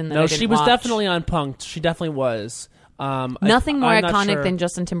season that I No, didn't she was watch. definitely on Punk'd. She definitely was. Nothing more I'm not iconic sure. than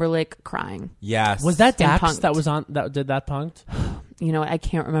Justin Timberlake crying. Yes. Was that in Dax Punk'd. that was on that did that Punk'd? You know what? I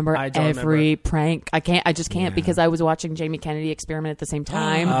can't remember I don't every prank. I just can't because I was watching Jamie Kennedy Experiment at the same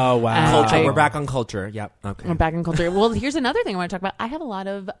time. Oh, wow. And Culture. I- We're back on culture. Yep. Okay. We're back in culture. Well, here's another thing I want to talk about. I have a lot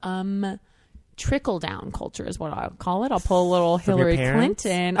of trickle down culture is what I'll call it. I'll pull a little From your Hillary parents?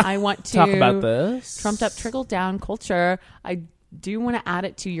 Clinton. I want to Talk about this. trumped up trickle down culture. I do want to add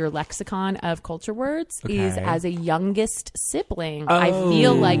it to your lexicon of culture words. Is Okay. as a youngest sibling, I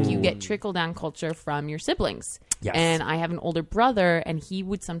feel like you get trickle down culture from your siblings. Yes. And I have an older brother, and he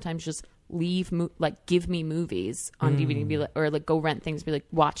would sometimes just give me movies on DVD, be like, or like go rent things, be like,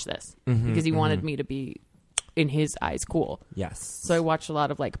 watch this, because he wanted me to be, in his eyes, cool. Yes. So I watched a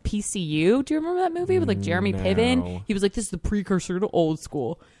lot of like PCU. Do you remember that movie with like Jeremy Piven? He was like, this is the precursor to Old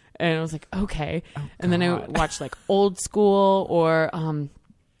School. And I was like, okay. And then I watched like Old School or I'm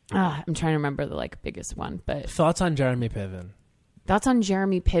trying to remember the like biggest one, but Thoughts on Jeremy Piven? That's on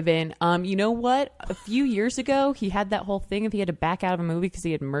Jeremy Piven. You know what? A few years ago, he had that whole thing if he had to back out of a movie because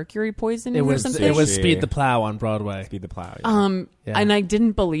he had mercury poisoning or something. It was Speed the Plow on Broadway. Speed the Plow. Yeah. And I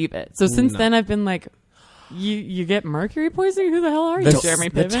didn't believe it. So since then, I've been like, you get mercury poisoning? Who the hell are you, Jeremy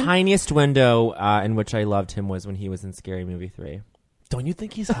Piven? The tiniest window in which I loved him was when he was in Scary Movie 3. Don't you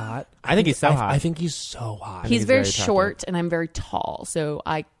think he's hot? I think he's so hot. I think he's so hot. He's very short, and I'm very tall, so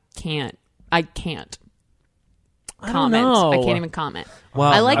I can't comment. know. I can't even comment. Well,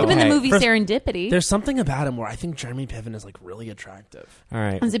 I like him in the okay. movie First, Serendipity. There's something about him where I think Jeremy Piven is like really attractive. All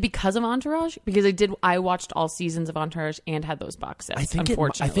right. Is it because of Entourage? Because I watched all seasons of Entourage and had those box sets. I think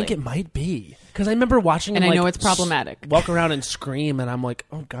unfortunately, it might be because I remember watching him. And I like, know it's problematic. Walk around and scream, and I'm like,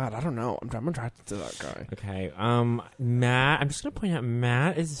 oh god, I don't know. I'm attracted to that guy. Okay. Matt, I'm just going to point out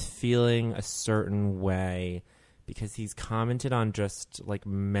Matt is feeling a certain way because he's commented on just like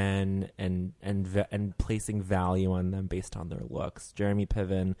men and placing value on them based on their looks. Jeremy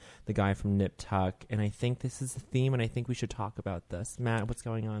Piven, the guy from Nip Tuck, and I think this is the theme, and I think we should talk about this. Matt, what's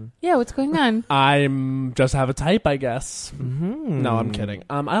going on? Yeah, what's going on? I'm just have a type, I guess. Mm-hmm. No, I'm kidding.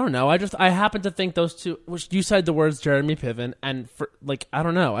 I don't know. I happen to think those two. Which you said the words Jeremy Piven, and for like I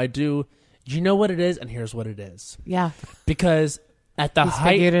don't know. I do. Do you know what it is? And here's what it is. Yeah, Because at the he's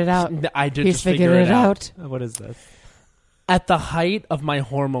height, figured it out. I did He's just figure figured it out. What is this? At the height of my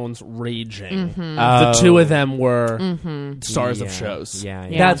hormones raging, Mm-hmm. the two of them were stars of Yeah. shows. Yeah.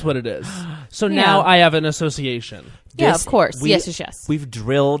 That's what it is. So Yeah. now I have an association. Yeah, This- of course. we- Yes. We've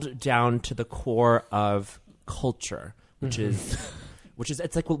drilled down to the core of culture, which is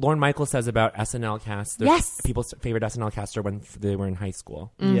it's like what Lorne Michaels says about SNL casts. Their Yes. people's favorite SNL caster when they were in high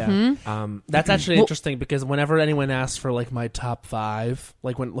school. Yeah. That's actually Well- interesting because whenever anyone asks for like my top 5,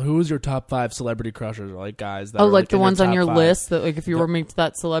 like who's your top 5 celebrity crushes, or like guys that Oh, are, like the in ones on top your 5. list that like if you were meeting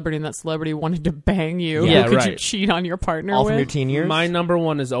that celebrity and that celebrity wanted to bang you, Yeah, who could you right. cheat on your partner All with? from your teen years. My number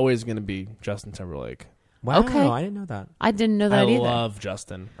one is always going to be Justin Timberlake. Wow, Okay. I didn't know that. I didn't know that I either. love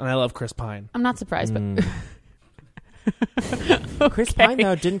Justin, and I love Chris Pine. I'm not surprised, but Chris Pine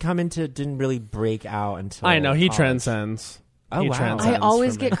though didn't really break out until I know he college. transcends. Oh, He wow. transcends I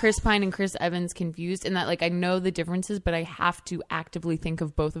always for me. get Chris Pine and Chris Evans confused in that like I know the differences, but I have to actively think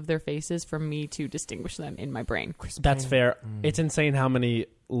of both of their faces for me to distinguish them in my brain. That's fair. It's insane how many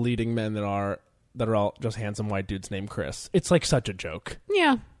leading men that are all just handsome white dudes named Chris. It's like such a joke.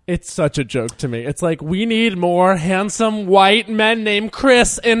 Yeah. It's such a joke to me. It's like we need more handsome white men named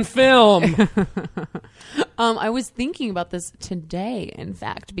Chris in film. I was thinking about this today, in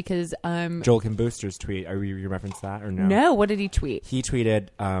fact, because Joel Kim Booster's tweet. Are you reference that or no? no, what did he tweet? He tweeted.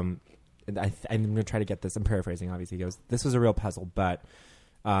 I'm going to try to get this. I'm paraphrasing. Obviously, he goes, "This was a real puzzle, but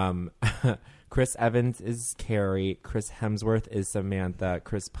Chris Evans is Carrie, Chris Hemsworth is Samantha,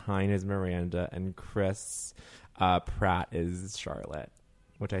 Chris Pine is Miranda, and Chris Pratt is Charlotte."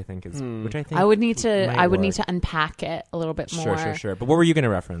 Which I think I would need to might need work. to unpack it a little bit more. Sure. But what were you going to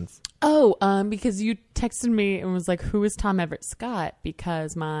reference? Oh, because you texted me and was like, "Who is Tom Everett Scott?"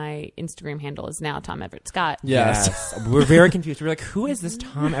 Because my Instagram handle is now Tom Everett Scott. Yes. We're very confused. We're like, who is this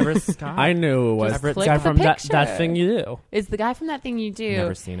Tom Everett Scott? I knew it was Just the click guy the from that picture. thing you do. It's the guy from That Thing You Do.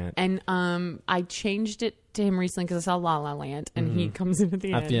 Never seen it. And I changed it to him recently because I saw La La Land, and he comes in at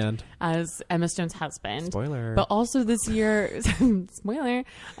the end as Emma Stone's husband. Spoiler. But also this year, spoiler,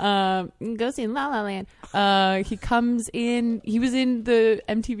 go see La La Land. He comes in. He was in the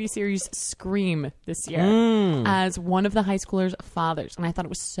MTV series Scream this year as one of the high schoolers' fathers, and I thought it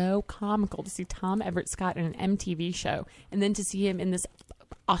was so comical to see Tom Everett Scott in an MTV show, and then to see him in this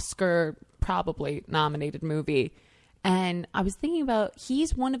Oscar probably nominated movie. And I was thinking about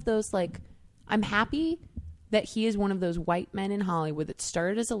he's one of those like I'm happy that he is one of those white men in Hollywood that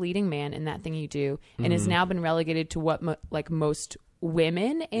started as a leading man in That Thing You Do and has now been relegated to what most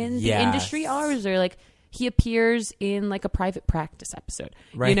women in the industry are. Is they're like he appears in like a Private Practice episode.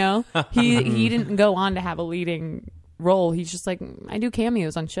 Right. You know, he didn't go on to have a leading role. He's just like I do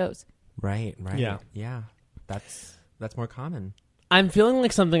cameos on shows. Right. Yeah. That's more common. I'm feeling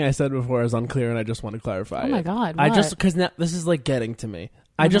like something I said before is unclear, and I just want to clarify. Oh my it. God, I what? just because now this is like getting to me.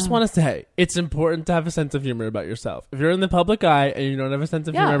 I just want to say it's important to have a sense of humor about yourself. If you're in the public eye and you don't have a sense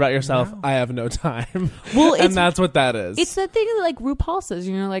of humor about yourself, I have no time. Well, and that's what that is. It's that thing that like RuPaul says,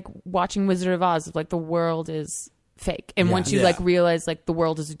 you know, like watching Wizard of Oz, like the world is fake. And once you like realize like the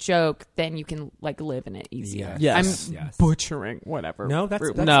world is a joke, then you can like live in it easier. Yes. I'm butchering whatever. No, that's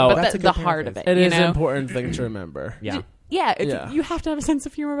but a the good heart of it. It you is know? an important thing to remember. Yeah, you have to have a sense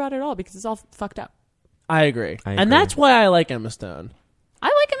of humor about it all because it's all fucked up. I agree. I And agree. that's why I like Emma Stone. I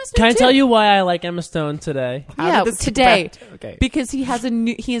like Emma Stone. Can I too. tell you why I like Emma Stone today? Yeah, did this today. get back- okay. Because he has a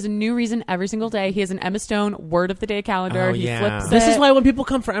new reason every single day. He has an Emma Stone word of the day calendar. Oh, he yeah. flips This it. is why when people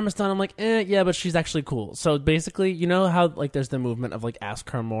come for Emma Stone, I'm like, yeah, but she's actually cool. So basically, you know how like there's the movement of like ask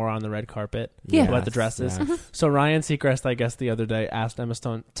her more on the red carpet Yeah. about the dresses. Yes. So Ryan Seacrest, I guess the other day, asked Emma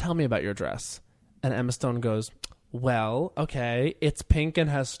Stone, "Tell me about your dress," and Emma Stone goes, "Well, okay, it's pink and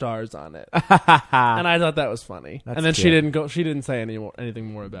has stars on it," and I thought that was funny. That's and then cute. she didn't say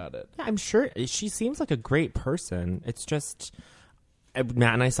anything more about it. Yeah, I'm sure she seems like a great person. It's just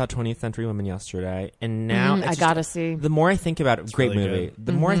Matt and I saw 20th Century Women yesterday, and now it's I just- gotta see. The more I think about it, great really movie. good.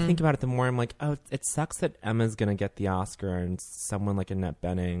 The more I think about it, the more I'm like, oh, it sucks that Emma's gonna get the Oscar and someone like Annette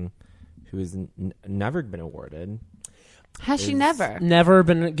Bening, who has never been awarded. Has she is- never? Never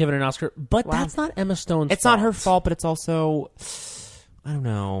been given an Oscar, but Wow. that's not Emma Stone's. It's not her fault, but it's also, I don't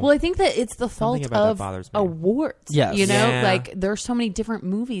know. Well, I think that it's the fault about that of bothers me. awards. Yes. You know, Yeah. like there's so many different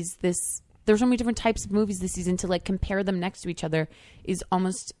movies there's so many different types of movies this season to like compare them next to each other is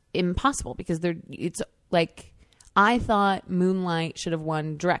almost impossible because it's like I thought Moonlight should have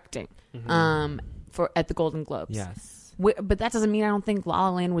won directing for at the Golden Globes. yes. But that doesn't mean I don't think La La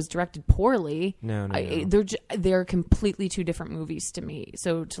Land was directed poorly. No. They're completely two different movies to me.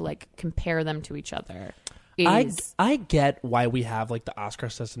 So to like compare them to each other is I get why we have like the Oscar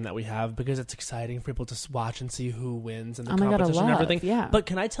system that we have because it's exciting for people to watch and see who wins and the Oh my God, I competition and love, everything. yeah. But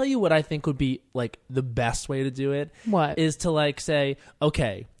can I tell you what I think would be like the best way to do it? What? Is to like say,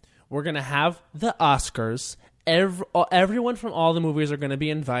 okay, we're gonna have the Oscars. Everyone from all the movies are going to be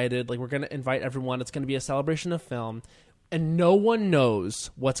invited. Like we're going to invite everyone. It's going to be a celebration of film, and no one knows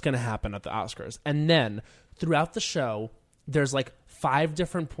what's going to happen at the Oscars. And then throughout the show, there's like 5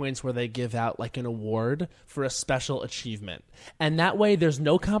 different points where they give out like an award for a special achievement. And that way there's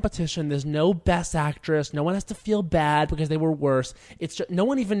no competition. There's no best actress. No one has to feel bad because they were worse. It's just, no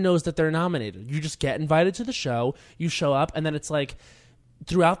one even knows that they're nominated. You just get invited to the show. You show up, and then it's like,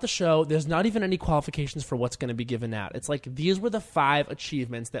 throughout the show, there's not even any qualifications for what's going to be given out. It's like, these were the 5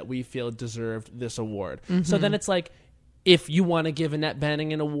 achievements that we feel deserved this award. So then it's like, if you want to give Annette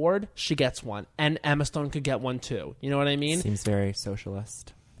Bening an award, she gets one. And Emma Stone could get one too. You know what I mean? Seems very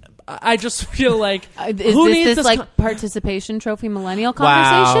socialist. I just feel like, is who this needs this like participation trophy millennial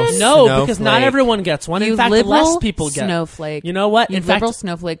Wow. conversation? No, because not Snowflake. everyone gets one. You In fact, liberal less people get. snowflake. You know what? You In fact, liberal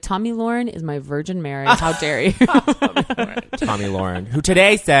snowflake. Tommy Lauren is my Virgin Mary. How dare you? Tommy Lauren, who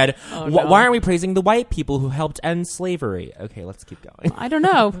today said, Oh, no. why aren't we praising the white people who helped end slavery? Okay, let's keep going. I don't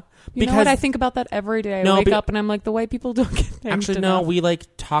know. You know what? Because- I think about that every day. I No, wake be- up and I'm like, the white people don't get thanked Actually, no, enough. we like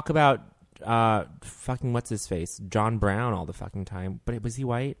talk about fucking what's his face, John Brown, all the fucking time. But was he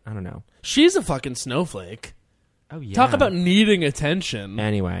white? I don't know. she's a fucking snowflake. Oh yeah. Talk about needing attention.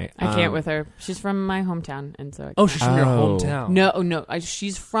 Anyway, I can't with her. She's from my hometown, and so I Oh, she's from your Oh. hometown. no.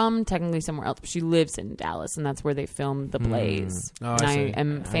 She's from technically somewhere else, but she lives in Dallas, and that's where they filmed The Blaze. Oh, and I I see.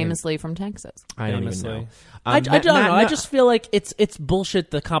 am famously from Texas. I don't even famously. know. I don't know. Matt, I just feel like it's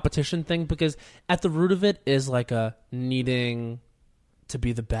bullshit, the competition thing, because at the root of it is like a needing to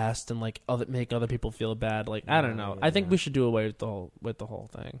be the best and like make other people feel bad. Like I don't know. I think we should do away with the whole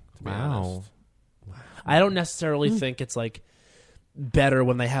thing. To be honest. I don't necessarily think it's like better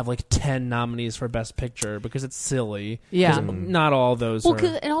when they have like 10 nominees for Best Picture because it's silly. Yeah. 'Cause not all those Well,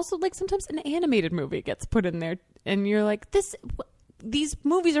 are. and also like sometimes an animated movie gets put in there, and you're like, these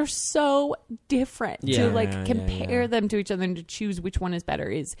movies are so different. Yeah. To like Yeah, compare yeah. them to each other and to choose which one is better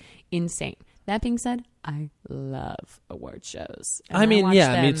is insane. That being said, I love award shows. And I mean, watch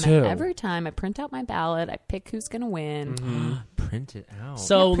yeah, me them too. Every time I print out my ballot, I pick who's going to win. Print it out.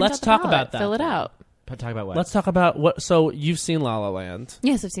 So print let's out the talk ballot, about that. Fill it then. out. Talk about what? Let's talk about what. So you've seen La La Land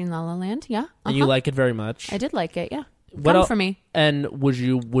Yes, I've seen La La Land. Yeah, and you like it very much. I did like it. Yeah, What Come el- for me. And would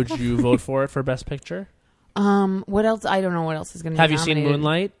you vote for it for Best Picture? What else? I don't know what else is going to. Have you seen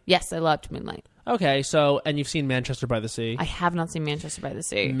Moonlight? Yes, I loved Moonlight. Okay, so and you've seen Manchester by the Sea. I have not seen Manchester by the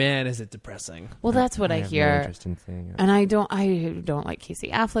Sea. Man, is it depressing? Well, that's what I have no hear. interest in seeing it. And I don't like Casey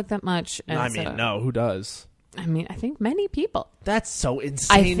Affleck that much. And I mean, so- no, who does? I mean, I think many people. That's so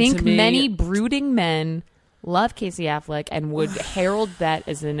insane. I think to me. many brooding men love Casey Affleck and would herald that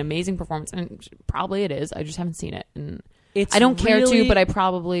as an amazing performance. And probably it is. I just haven't seen it. And It's I don't care really- to, but I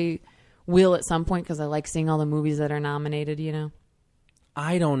probably will at some point because I like seeing all the movies that are nominated, you know?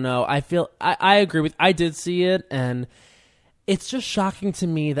 I don't know. I feel I agree with. I did see it, and it's just shocking to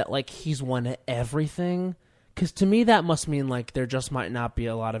me that like he's won everything. Because to me, that must mean like there just might not be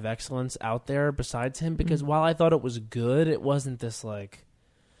a lot of excellence out there besides him. Because while I thought it was good, it wasn't this like.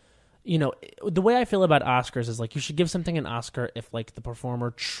 you know, the way I feel about Oscars is like you should give something an Oscar if like the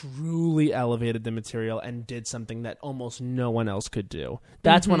performer truly elevated the material and did something that almost no one else could do.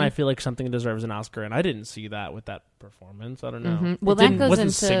 That's when I feel like something deserves an Oscar, and I didn't see that with that performance. I don't know. Well, It that goes wasn't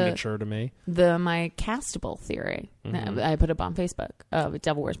into signature to me. my castable theory. I put up on Facebook.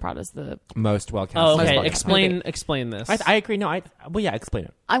 Devil Wears Prada is the Most well cast. Oh, Most okay. well Explain this. I agree. No, well, yeah, explain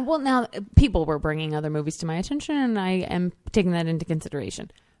it. well, now people were bringing other movies to my attention, and I am taking that into consideration.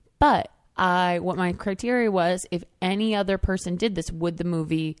 But what my criteria was, if any other person did this, would the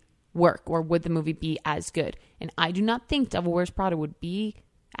movie work or would the movie be as good? And I do not think Devil Wears Prada would be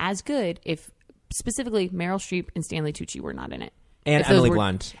as good if specifically Meryl Streep and Stanley Tucci were not in it. And Emily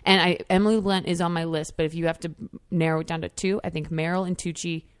Blunt. And Emily Blunt is on my list, but if you have to narrow it down to two, I think Meryl and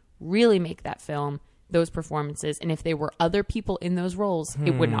Tucci really make that film, those performances. And if there were other people in those roles,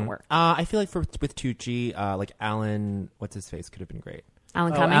 it would not work. I feel like with Tucci, like Alan, what's his face, could have been great.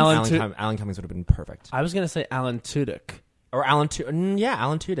 Alan Oh, Cummings. Alan Alan Cummings would have been perfect. I was gonna say Alan Tudyk. Or Alan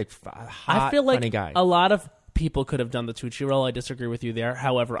Tudyk. Hot, I feel like funny guy. a lot of people could have done the Tucci role. I disagree with you there.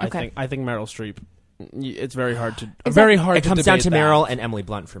 However, Okay. I think Meryl Streep. It's very hard to Is very that- hard. It to comes down debate to that. Meryl and Emily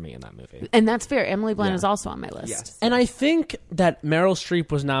Blunt for me in that movie. And that's fair. Emily Blunt Yeah. is also on my list. Yes. And I think that Meryl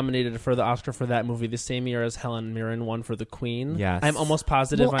Streep was nominated for the Oscar for that movie the same year as Helen Mirren won for The Queen. Yes. I'm almost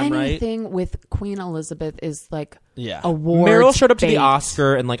positive Well, I'm right. anything with Queen Elizabeth is like Yeah. award. Meryl showed up to the bait.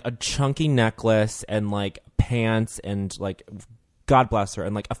 Oscar in like a chunky necklace and like pants and like, God bless her,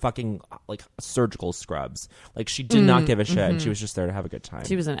 and like a fucking like surgical scrubs. Like she did not give a shit, and she was just there to have a good time.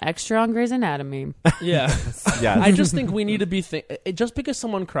 She was an extra on Grey's Anatomy. Yeah. Yeah. I just think we need to be just because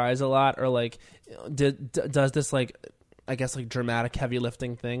someone cries a lot or like does this like I guess like dramatic heavy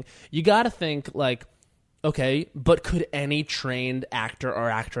lifting thing. You got to think like, okay, but could any trained actor or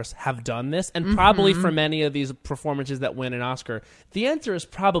actress have done this? And probably for many of these performances that win an Oscar, the answer is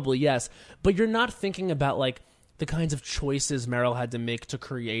probably yes. But you're not thinking about like the kinds of choices Meryl had to make to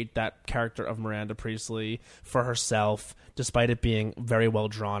create that character of Miranda Priestley for herself, despite it being very well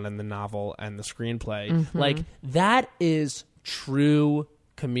drawn in the novel and the screenplay. Like, that is true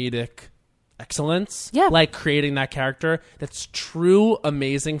comedic excellence. Yeah. Like, creating that character. That's true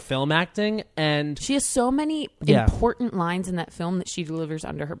amazing film acting. And She has so many Yeah. important lines in that film that she delivers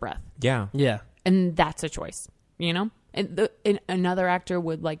under her breath. Yeah. yeah. And that's a choice, you know? And another actor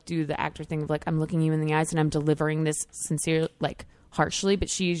would like do the actor thing of like, I'm looking you in the eyes and I'm delivering this sincere, like harshly, but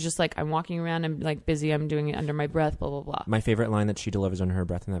she's just like, I'm walking around, I'm like busy, I'm doing it under my breath, blah, blah, blah. My favorite line that she delivers under her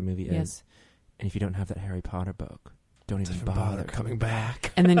breath in that movie Yeah. is, "And if you don't have that Harry Potter book, don't even bother coming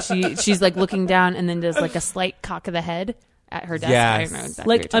back." And then she's like looking down and then does like a slight cock of the head at her desk. Yes. I don't know exactly what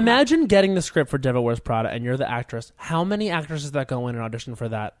Like, you're talking about. imagine getting the script for Devil Wears Prada and you're the actress. How many actresses that go in and audition for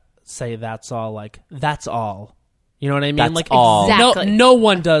that say that's all? Like, that's all. You know what I mean? That's like, all. Exactly. No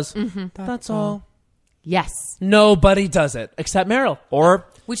one does. That's all. Yes. Nobody does it except Meryl. Or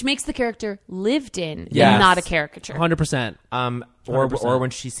Which makes the character lived in Yes. and not a caricature. 100%. or 100%.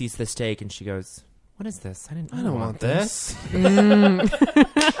 when she sees the steak and she goes, "What is this? I don't want this."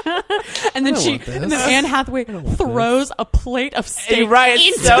 And then and then Anne Hathaway throws a plate of steak. Right,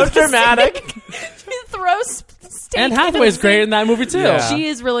 it's into so the dramatic. sink. She throws steak. Anne into Hathaway's the great sink. in that movie, too. Yeah. She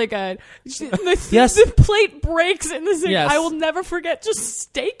is really good. Yes. The plate breaks in the sink. Yes. I will never forget just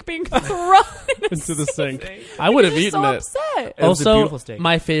steak being thrown Into the sink. I would have She's eaten so it. upset. It was a Also, beautiful steak.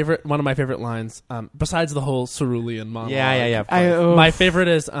 one of my favorite lines, besides the whole cerulean monologue. Yeah. Of course. My favorite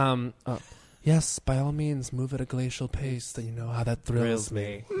is, yes, by all means, move at a glacial pace. That you know how that thrills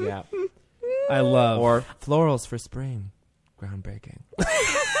me. Yeah. I love. Or florals for spring. Groundbreaking.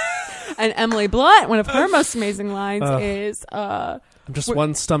 And Emily Blunt, one of her most amazing lines is I'm just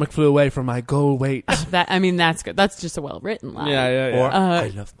one stomach flew away from my goal weight. that. I mean, that's good. That's just a well written line. yeah. Or I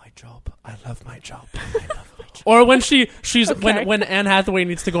love my job. I love my job. Or when she's when Anne Hathaway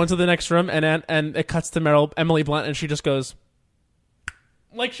needs to go into the next room and it cuts to Emily Blunt and she just goes,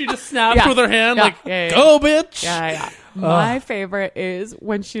 like she just snaps Yeah. with her hand, Yeah. like Yeah. go bitch. Yeah. My favorite is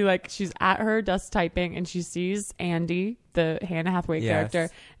when she's at her desk typing and she sees Andy, the Hannah Hathaway Yes.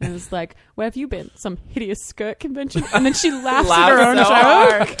 character, and it's like, "Where have you been? Some hideous skirt convention?" And then she laughs at her own so joke.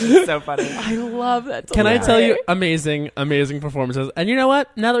 hard. So funny. I love that. Can I delivery. tell you, amazing performances. And you know what?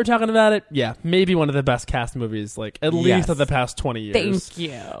 Now that we're talking about it, yeah, maybe one of the best cast movies, like at Yes. least of the past 20 years. Thank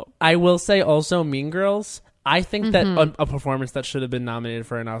you. I will say also Mean Girls. I think that a performance that should have been nominated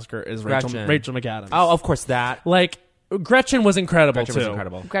for an Oscar is Rachel McAdams. Oh, of course that. Like, Gretchen was incredible, Gretchen too. was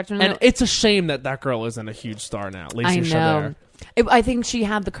incredible. Gretchen, And it's a shame that girl isn't a huge star now. Lacey I know. Chabert. I think she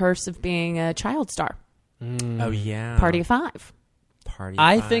had the curse of being a child star. Oh yeah. Party of Five. Party.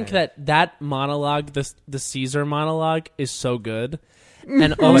 I Five. think that monologue, the Caesar monologue, is so good.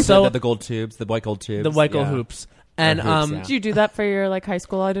 and Oh, also the gold tubes, the white gold tubes. the white gold Yeah. hoops. And hoops, yeah. Did you do that for your like high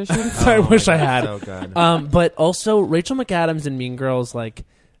school auditions? I Oh my wish I God, had. So good. But also Rachel McAdams in Mean Girls, like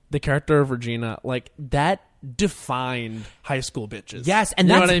the character of Regina, like that defined high school bitches. Yes, and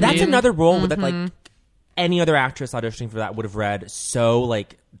You know that's what I that's mean? another role that like any other actress auditioning for that would have read so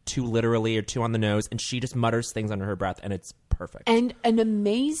like too literally or too on the nose, and she just mutters things under her breath, and it's perfect. And an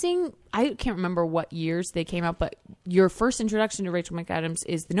amazing, I can't remember what years they came out, but your first introduction to Rachel McAdams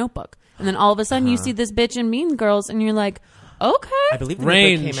is The Notebook. And then all of a sudden you see this bitch in Mean Girls and you're like, okay. I believe the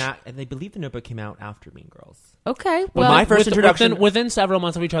Range. Notebook came out, and they believe the Notebook came out after Mean Girls. Okay. Well, my first introduction within several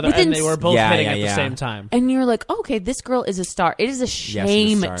months of each other, Within and they were both Yeah, hitting yeah, at the yeah. same time. and you're like, okay, this girl is a star. It is a she's a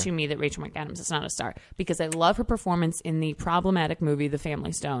shame star. to me that Rachel McAdams is not a star because I love her performance in the problematic movie The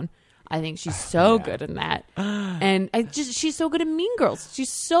Family Stone. I think she's so good in that, and she's so good in Mean Girls. She's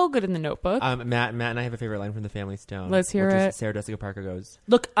so good in The Notebook. Matt and I have a favorite line from The Family Stone. Let's hear which it. Is Sarah Jessica Parker goes,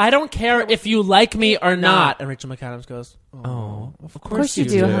 Look, I don't care if you like me or not. And Rachel McAdams goes, "Oh, of course you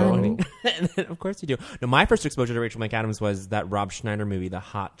do, honey. And then, of course you do. No, my first exposure to Rachel McAdams was that Rob Schneider movie, The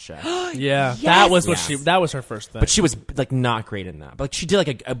Hot Chick. yeah, Yes! that was what Yes. that was her first thing. But she was like not great in that. But like she did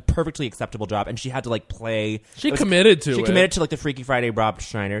like a perfectly acceptable job, and she had to like play. She it was- committed to She it. committed to like the Freaky Friday Rob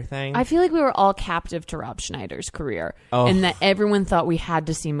Schneider thing. I feel like we were all captive to Rob Schneider's career, Oh. and that everyone thought we had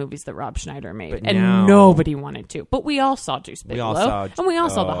to see movies that Rob Schneider made, But and now- nobody wanted to. But we all saw Deuce We Bigelow, all saw- and we all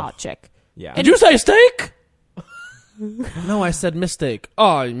saw The oh. Hot Chick. yeah. Did you say steak? No, I said mistake.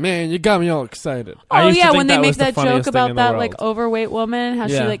 Oh man, you got me all excited. I Oh used to yeah, think when they that make was the that funniest joke thing about in the that like world. overweight woman, how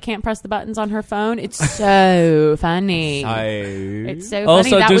she Yeah. like can't press the buttons on her phone. It's so funny. It's so funny.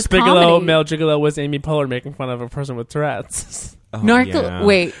 Also, That Deuce was Bigelow, comedy. male gigolo, was Amy Poehler making fun of a person with Tourette's. Oh,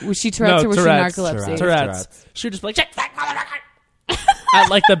 Wait, was she Tourette's No, or was Tourette's. she narcolepsy? Tourette's. She would just be like, "Shut that motherfucker!" At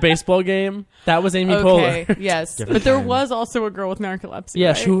like the baseball game. That was Amy Okay, Poehler. yes, Different but there time. was also a girl with narcolepsy. Yeah,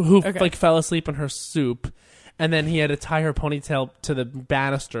 right? who Okay. like fell asleep in her soup, and then he had to tie her ponytail to the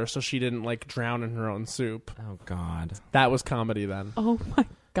banister so she didn't like drown in her own soup. Oh God. That was comedy then. Oh my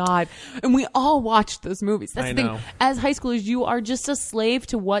God. And we all watched those movies. That's I the thing. know. As high schoolers, you are just a slave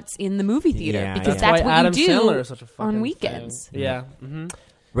to what's in the movie theater Yeah, because yeah. that's why what Adam you do Sandler is such a fucking on weekends. thing. Yeah. Mm-hmm.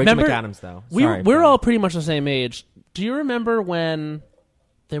 Rachel Remember- McAdams though. We're Sorry, all pretty much the same age. Do you remember when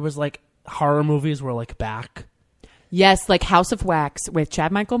there was like horror movies were like back? Yes, like House of Wax with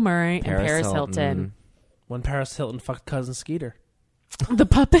Chad Michael Murray and Paris Hilton. When Paris Hilton fucked cousin Skeeter. The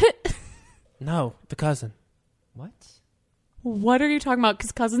puppet? No, the cousin. What? What are you talking about?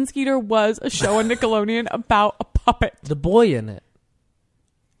 Because Cousin Skeeter was a show on Nickelodeon about a puppet. The boy in it.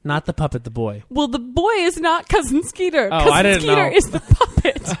 Not the puppet, the boy. Well, the boy is not Cousin Skeeter. Oh, Cousin I didn't Skeeter know. is the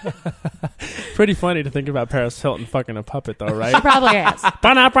puppet. Pretty funny to think about Paris Hilton fucking a puppet though, right? Probably has.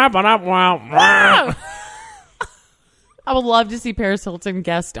 Wow. I would love to see Paris Hilton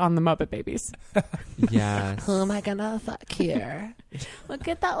guest on the Muppet Babies. Yes. Who am I gonna fuck here? Look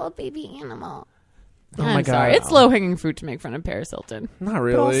at that little baby animal. Oh I'm my sorry. God. It's low hanging fruit to make fun of Paris Hilton. Not But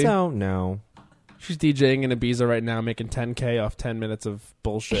really. also, no. She's DJing in Ibiza right now, making $10K off 10 minutes of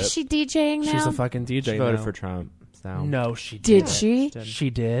bullshit. Is she DJing now? She's a fucking DJ She voted now. for Trump. So No, she Did did. she? She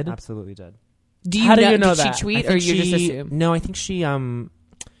did. absolutely did. Do you How do know, you know did that? she tweet I or think you just she- assume? No, I think she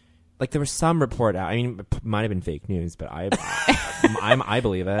like there was some report out. I mean, it might have been fake news, but I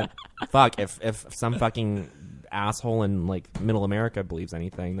believe it. Fuck, if some fucking asshole in like Middle America believes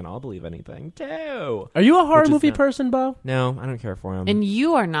anything, then I'll believe anything too. Are you a horror Which is movie not- person, Bo? No, I don't care for him. And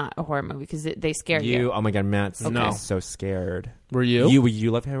you are not a horror movie because they scare you. Oh my God, Matt's No. so scared. Were you?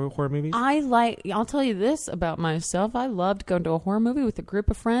 You love horror movies? I'll tell you this about myself. I loved going to a horror movie with a group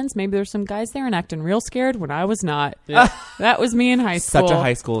of friends. Maybe there's some guys there and acting real scared when I was not. Yeah. That was me in high school. Such a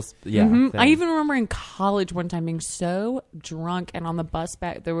high school, yeah. Mhm. thing. I even remember in college one time being so drunk and on the bus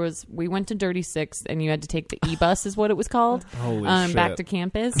back we went to Dirty Six and you had to take the e-bus is what it was called. Holy Back shit. to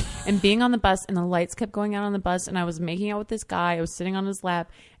campus and being on the bus and the lights kept going out on the bus and I was making out with this guy. I was sitting on his lap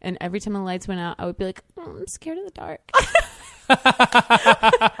and every time the lights went out I would be like, I'm scared of the dark.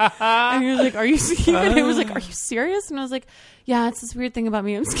 And he was like, "Are you?" And he was like, "Are you serious?" And I was like, "Yeah, it's this weird thing about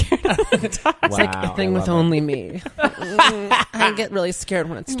me. I'm scared of the dark. Wow, I love it. me. I get really scared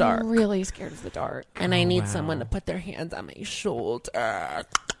when it's dark. I'm really scared of the dark." And I need wow. someone to put their hands on my shoulder.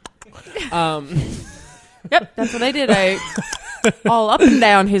 Yep, that's what I did. I all up and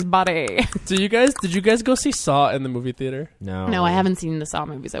down his body. Did you guys go see Saw in the movie theater? No, No, I haven't seen the Saw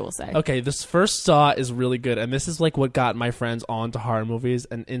movies. I will say. Okay, this first Saw is really good, and this is like what got my friends onto horror movies.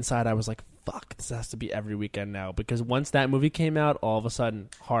 And inside, I was like, "Fuck, this has to be every weekend now." Because once that movie came out, all of a sudden,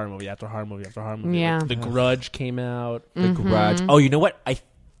 horror movie after horror movie after horror movie. Yeah. Like, The Grudge came out. The Grudge. Oh, you know what? I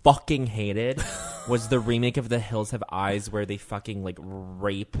fucking hated was the remake of The Hills Have Eyes, where they fucking like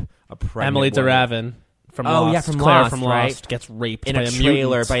rape a pregnant Emily woman. DeRavin from Oh, Lost. yeah, from Claire Lost, from right? Lost gets raped in by a a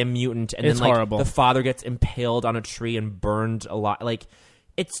trailer mutant. by a mutant, and It's then like horrible. the father gets impaled on a tree and burned alive. Like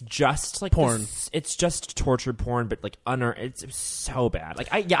it's just like Porn. It's just torture porn, but like it's so bad. Like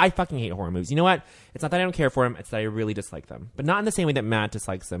I fucking hate horror movies. You know what? It's not that I don't care for them. It's that I really dislike them, but not in the same way that Matt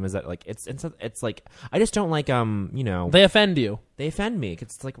dislikes them. Is that like it's like I just don't like They offend you. they offend me.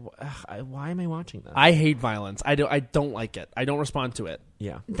 It's like why am I watching this? I hate violence. I don't like it. I don't respond to it.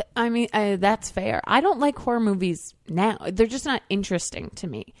 Yeah. I mean, that's fair. I don't like horror movies now. They're just not interesting to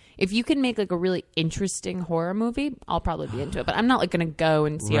me. If you can make like a really interesting horror movie, I'll probably be into it. But I'm not like going to go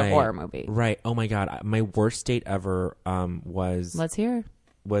and see a horror movie. Right. Oh my god. My worst date ever was Let's hear.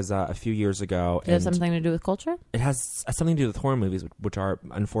 a few years ago. Does it have and something to do with culture? It has something to do with horror movies, which are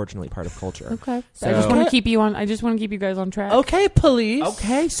unfortunately part of culture. Okay. So- I just want to keep you on. I just want to keep you guys on track. Okay, police.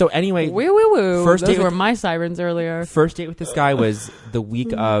 Okay. So anyway, Woo woo woo. First Those date were with- my sirens earlier. first date with this guy was the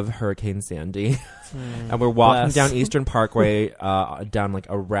week of Hurricane Sandy. And we're walking Bless. down Eastern Parkway, down like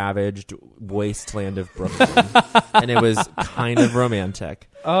a ravaged wasteland of Brooklyn, and it was kind of romantic.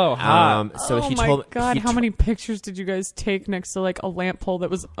 Oh, hot. So oh he my told god! he How many pictures did you guys take next to like a lamp pole that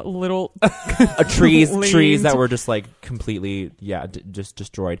was a little trees leaned? that were just like completely just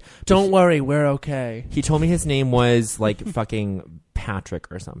destroyed. Don't worry, we're okay. He told me his name was like fucking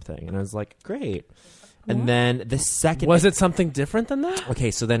Patrick or something, and I was like, great. And then the second Was it something different than that? Okay,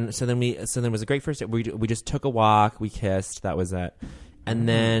 so then it was a great first date. We just took a walk, we kissed, that was it. And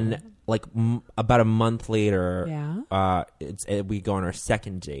then like about a month later, we go on our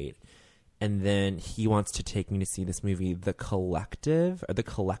second date, and then he wants to take me to see this movie, The Collective or The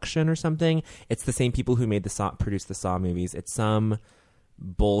Collection or something. It's the same people who produced the Saw movies. It's some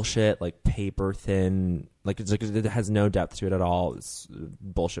bullshit like paper thin, like it has no depth to it at all. It's a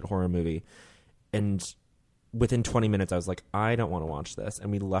bullshit horror movie. And within 20 minutes, I was like, I don't want to watch this. And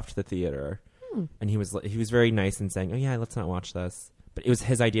we left the theater. And he was very nice in saying, oh, yeah, let's not watch this. But it was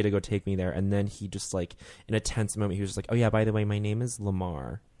his idea to go take me there. And then he just like, in a tense moment, he was just like, oh, yeah, by the way, my name is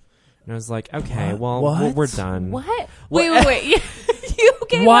Lamar. And I was like, okay, What? we're done. What? Wait. You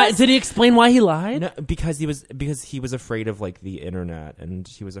gave Why us- did he explain why he lied? No, because he was afraid of like the internet, and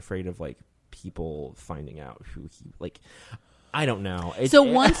he was afraid of like people finding out who he like. I don't know. So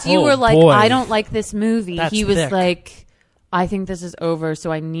once you Oh, were like, boy. I don't like this movie, That's he was thick. like, I think this is over,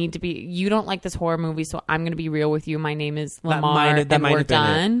 so I need to be. You don't like this horror movie, so I'm going to be real with you. My name is Lamar, and we're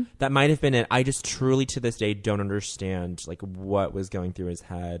done. That might have been it. I just truly to this day don't understand like what was going through his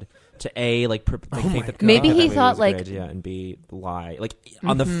head to A, like think that Maybe that he movie thought, was a good like- idea, and B, lie like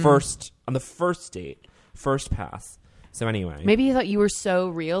on the first date, first pass. So anyway, Maybe he thought you were so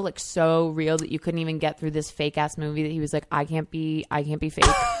real that you couldn't even get through this fake ass movie. That he was like, I can't be fake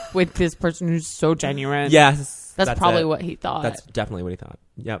with this person who's so genuine. yes, that's probably it. what he thought. That's definitely what he thought.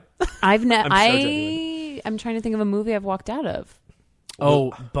 Yep. I'm genuine. trying to think of a movie I've walked out of.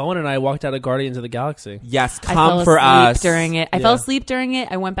 Oh, Bowen and I walked out of Guardians of the Galaxy. Yes, I fell come for asleep us during it. I Yeah. fell asleep during it.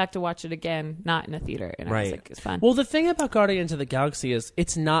 I went back to watch it again, not in a theater, and I was Right. like, it's fun. Well, the thing about Guardians of the Galaxy is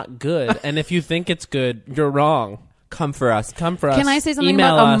it's not good, and if you think it's good, you're wrong. Come for us. Come for us. Can I say something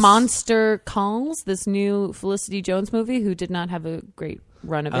Email about us. A Monster Calls, this new Felicity Jones movie, who did not have a great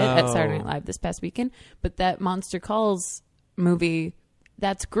run of it at Saturday Night Live this past weekend? But that Monster Calls movie,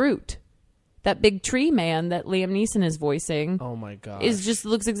 that's Groot. That big tree man that Liam Neeson is voicing Oh my god!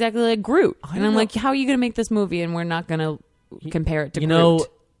 looks exactly like Groot. And don't I'm know. like, how are you going to make this movie and we're not going to compare it to you Groot? know,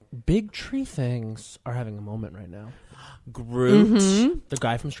 big tree things are having a moment right now. Groot, Mm-hmm. The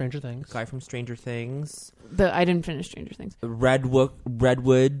guy from Stranger Things. guy from Stranger Things, I didn't finish Stranger Things.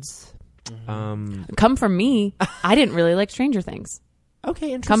 Redwoods. Come From Me. I didn't really like Stranger Things.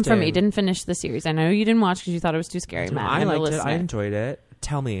 Okay, interesting. Come From Me. Didn't finish the series. I know you didn't watch because you thought it was too scary, Matt. I I'm a liked it. I listener. enjoyed it.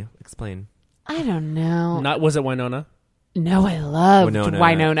 Tell me, explain. I don't know. Was it Winona? No, I loved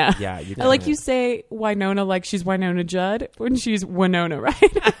Winona. Yeah, you I like did. you say Winona like she's Winona Judd when she's Winona, right?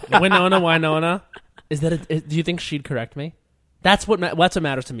 Winona. Is that? Do you think she'd correct me? That's what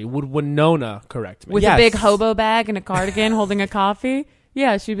matters to me. Would Winona correct me? With Yes. a big hobo bag and a cardigan holding a coffee.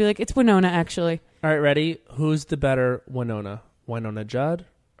 Yeah, she'd be like, it's Winona, actually. All right, ready? Who's the better Winona? Winona Judd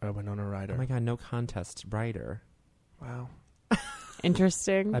or Winona Ryder? Oh my god, no contest, writer. Wow.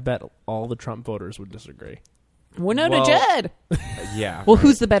 Interesting. I bet all the Trump voters would disagree. Winona Well- Judd. Yeah. Well,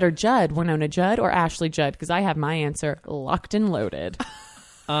 who's the better Judd? Winona Judd or Ashley Judd? Because I have my answer locked and loaded.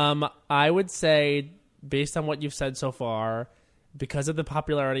 I would say, based on what you've said so far, because of the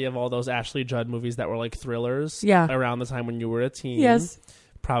popularity of all those Ashley Judd movies that were like thrillers around the time when you were a teen. Yes.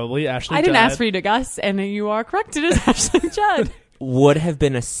 Probably Ashley Judd. I didn't ask for you to guess, and you are correct. It is Ashley Judd. would have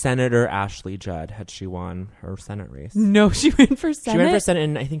been a Senator Ashley Judd had she won her Senate race. No, she went for Senate. She went for Senate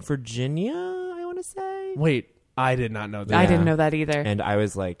in, I think, Virginia, I want to say. Wait, I did not know that. I didn't know that either. And I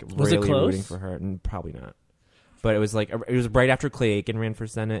was like Was it really close? rooting for her. And probably not. But it was right after Clay Aiken ran for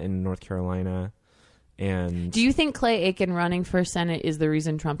Senate in North Carolina. And do you think Clay Aiken running for Senate is the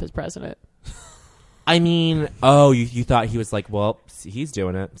reason Trump is president? I mean, you thought he was like, well, he's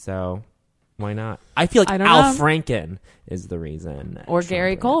doing it, so why not? I feel like Al Franken is the reason. Or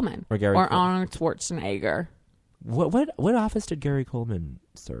Gary Coleman. Or Arnold Schwarzenegger. What office did Gary Coleman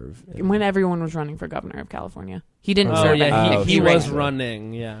serve in? When everyone was running for governor of California. He didn't Oh serve yeah, it. he ran. was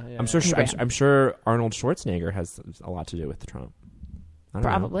running. Yeah, I'm sure Arnold Schwarzenegger has a lot to do with Trump. I don't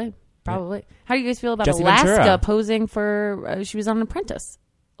know. Probably. How do you guys feel about Jesse Alaska Ventura. posing for? She was on Apprentice.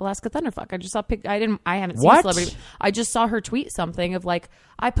 Alaska Thunderfuck. I just saw. I haven't seen What? Celebrity. I just saw her tweet something of like,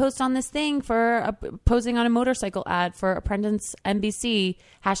 I post on this thing for posing on a motorcycle ad for Apprentice NBC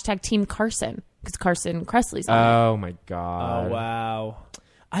 #Team Carson because Carson Kressley's on it. Oh my god! Oh wow!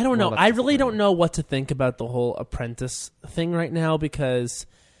 I don't know. that's I really disappointing. don't know what to think about the whole Apprentice thing right now because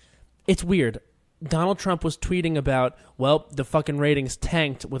it's weird. Donald Trump was tweeting about, well, the fucking ratings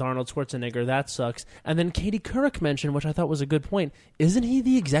tanked with Arnold Schwarzenegger. That sucks. And then Katie Couric mentioned, which I thought was a good point. Isn't he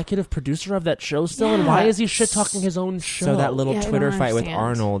the executive producer of that show still? And why is he shit talking his own show? So that little Yeah, I Twitter don't fight with understand.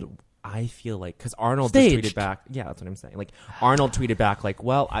 Arnold, I feel like because Arnold Staged. just tweeted back. Yeah, that's what I'm saying. Like Arnold tweeted back, like,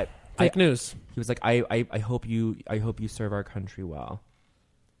 well, Fake news. He was like, I hope you serve our country well.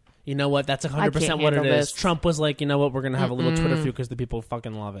 You know what? That's 100% can't what it handle is. this. Trump was like, you know what? We're going to have a little Twitter feud because the people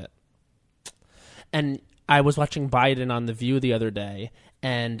fucking love it. And I was watching Biden on The View the other day,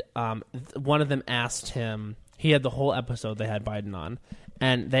 and one of them asked him, he had the whole episode they had Biden on,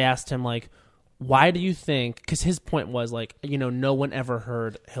 and they asked him, like, why do you think, because his point was, like, you know, no one ever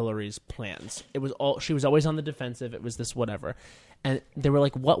heard Hillary's plans. It was all, she was always on the defensive. It was this whatever. And they were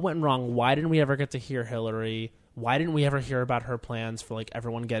like, what went wrong? Why didn't we ever get to hear Hillary? Why didn't we ever hear about her plans for, like,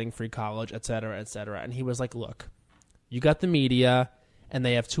 everyone getting free college, et cetera, et cetera? And he was like, look, you got the media, and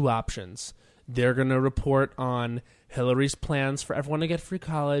they have two options. They're going to report on Hillary's plans for everyone to get free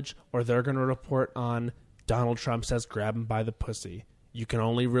college, or they're going to report on Donald Trump says grab him by the pussy. You can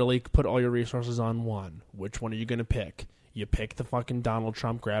only really put all your resources on one. Which one are you going to pick? You pick the fucking Donald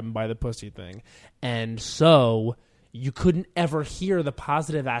Trump grab him by the pussy thing. And so you couldn't ever hear the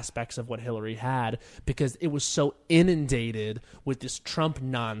positive aspects of what Hillary had because it was so inundated with this Trump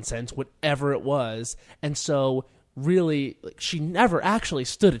nonsense, whatever it was. And so really, like, she never actually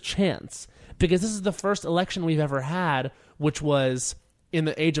stood a chance. Because this is the first election we've ever had, which was in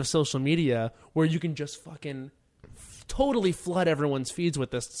the age of social media, where you can just fucking totally flood everyone's feeds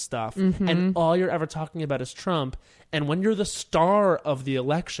with this stuff, and all you're ever talking about is Trump. And when you're the star of the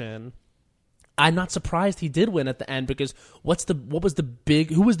election, I'm not surprised he did win at the end because who was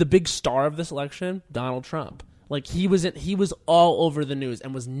the big star of this election? Donald Trump. Like he was all over the news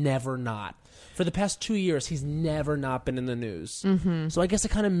and was never not. For the past 2 years, he's never not been in the news. So I guess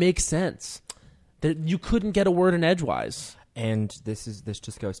it kind of makes sense that you couldn't get a word in edgewise. And this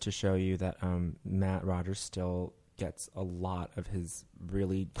just goes to show you that Matt Rogers still gets a lot of his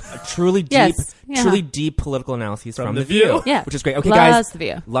really truly deep Yes. Yeah. truly deep political analyses from The The View. View. Yeah. Which is great. Okay, Loves guys. The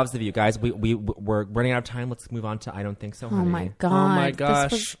View. Loves The View. Guys, we're running out of time. Let's move on to I Don't Think So, Oh Honey. my god! Oh my This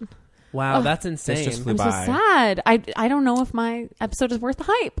gosh. was- Wow, that's insane. just flew I'm so by. sad. I don't know if my episode is worth the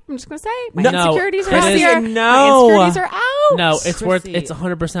hype. I'm just gonna say my No, insecurities are it out is- here. no. My insecurities are out. No, it's worth. Chrissy. It's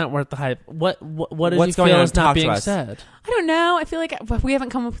 100% worth the hype. What did What's you going feel on? is not Talk to being us. said? I don't know. I feel like we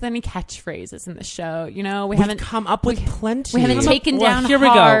haven't come up with any catchphrases in the show. You know, we We've haven't come up with plenty. we haven't taken Well, down here we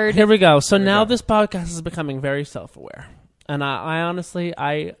hard. go. Here we go. So we now go. this podcast is becoming very self-aware, and I honestly,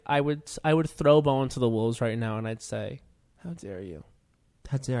 I would throw Bowen to the wolves right now, and I'd say, how dare you?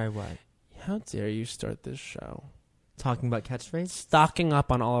 How dare I what? How dare you start this show Talking about catchphrase? stocking up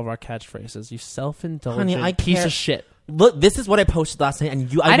on all of our catchphrases? You self-indulgent Honey, I piece care- of shit. Look, this is what I posted last night, and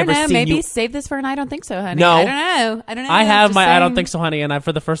I I've don't never know. seen Maybe you. save this for an I don't think so, honey. No. I don't know. I don't know. I have Just my I don't saying. think so, honey, and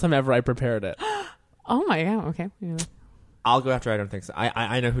for the first time ever, I prepared it. Oh my god. Okay. Yeah. I'll go after I Don't Think So.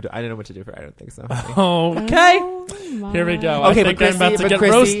 I know I know what to do for I Don't Think So. honey. Okay. Oh, my. Here we go. Okay, I think but I'm about Chrissy- to get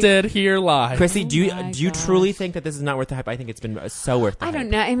Chrissy- roasted here live. Chrissy, do Oh my you gosh. truly think that this is not worth the hype? I think it's been so worth the I hype. don't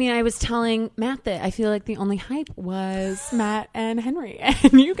know. I mean, I was telling Matt that I feel like the only hype was Matt and Henry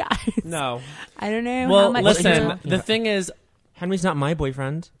and you guys. No. I don't know. how Well, much listen. Yeah. The thing is, Henry's not my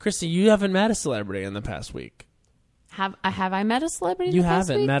boyfriend. Chrissy, you haven't met a celebrity in the past week. Have I met a celebrity? You the past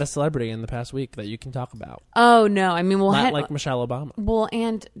haven't week? met a celebrity in the past week that you can talk about. Oh no! I mean, well, Not like Michelle Obama. well,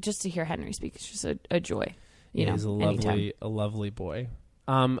 and just to hear Henry speak is just a joy. You know, He's a anytime. lovely boy.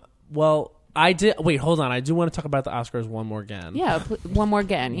 Well, I did. Wait, hold on. I do want to talk about the Oscars one more again. Yeah, one more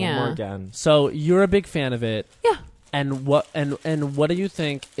again. Yeah. One more again. So you're a big fan of it. Yeah. And what do you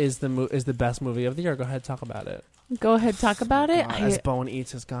think is the best movie of the year? Go ahead, talk about it. Go ahead, talk about it. God, as Bowen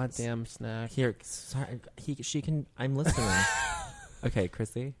eats his goddamn snack. Here, sorry, she can. I'm listening. Okay,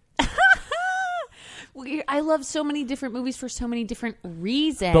 Chrissy. I love so many different movies for so many different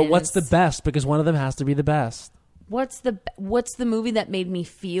reasons. But what's the best? Because one of them has to be the best. What's the movie that made me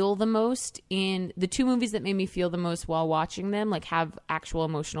feel the most? In the two movies that made me feel the most while watching them, like have actual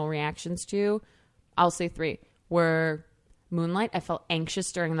emotional reactions to, I'll say 3 were Moonlight. I felt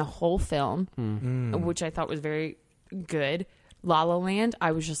anxious during the whole film, which I thought was very good. La La Land,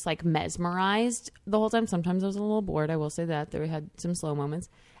 I was just like mesmerized the whole time. Sometimes I was a little bored. I will say that there had some slow moments.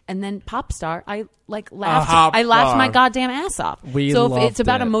 And then Popstar, I like laughed. I laughed my goddamn ass off. So if it's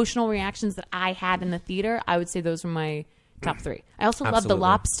about emotional reactions that I had in the theater, I would say those were my top 3. I also love The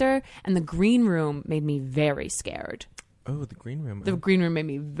Lobster, and The Green Room made me very scared. Oh, The Green Room. The Green Room made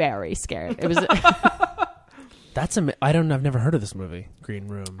me very scared. It was. I've never heard of this movie, Green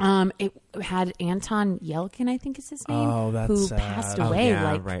Room. It had Anton Yelchin, I think is his name, who sad. passed away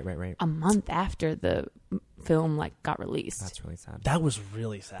right. a month after the film got released. That's really sad. That was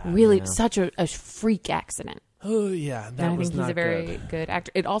really sad. Really, such a freak accident. Oh yeah, And I think he's a very good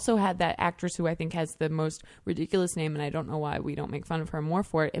actor. It also had that actress who I think has the most ridiculous name, and I don't know why we don't make fun of her more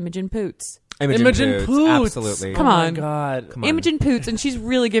for it, Imogen Poots. Imogen Poots. Absolutely. Come on. God. Imogen Poots, and she's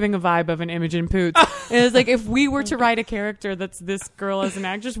really giving a vibe of an Imogen Poots. And it's like if we were to write a character that's this girl as an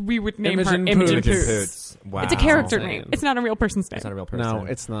actress, we would name her Imogen Poots. Wow. It's a character name. It's not a real person's name. It's not a real person. No,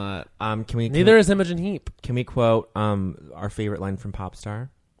 it's not. Neither is Imogen Heap. Can we quote our favorite line from Popstar?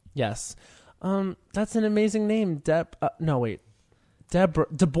 Yes. That's an amazing name. Deborah.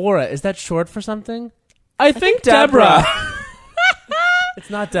 Is that short for something? I think Deborah. It's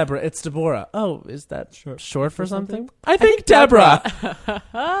not Deborah. It's Deborah. Oh, is that short for something? I think Deborah.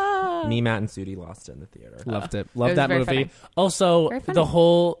 Me, Matt, and Sudi lost it in the theater. Loved it. Loved was that very movie. funny. Also, Very funny.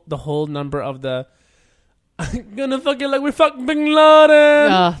 the whole number of the I'm gonna fuck it like we fuck Bin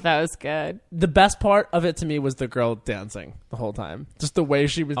Laden. Oh, that was good. The best part of it to me was the girl dancing the whole time. Just the way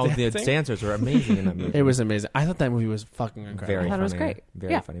she was dancing. The dancers were amazing in that movie. It was amazing. I thought that movie was fucking incredible. Very I thought funny. it was great.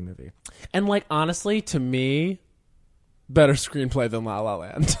 Very Yeah. funny movie. And honestly, to me, better screenplay than La La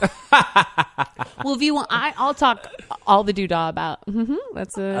Land. Well, if you want, I'll talk all the doodah about.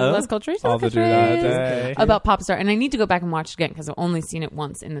 That's a Las Culturistas. All the doodah. Okay. About Popstar, and I need to go back and watch it again because I've only seen it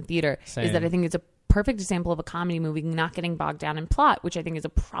once in the theater. Same. Is that I think it's a perfect example of a comedy movie not getting bogged down in plot, which I think is a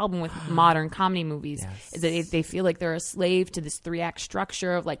problem with modern comedy movies. Yes. Is that they feel like they're a slave to this 3-act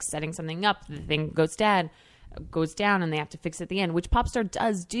structure of setting something up, the thing goes down, and they have to fix it at the end, which Popstar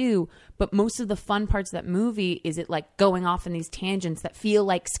does do. But most of the fun parts of that movie is it going off in these tangents that feel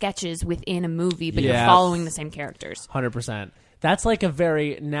like sketches within a movie, but you're Yes. following the same characters. 100%. That's a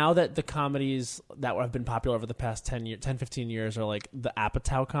very, now that the comedies that have been popular over the past 10, 15 years are the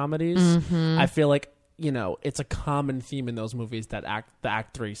Apatow comedies, I feel like, it's a common theme in those movies that the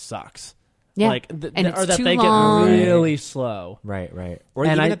act 3 sucks. Yeah. or And it's that too they long. get really slow. Right. Or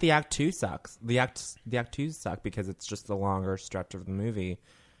And even I- that the act 2 sucks. The act 2 suck because it's just the longer stretch of the movie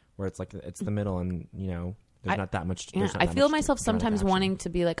where it's it's the middle and, there's not that much. Yeah, there's not I that feel much myself dramatic sometimes action. wanting to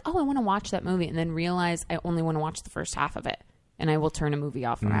be I want to watch that movie, and then realize I only want to watch the first half of it. And I will turn a movie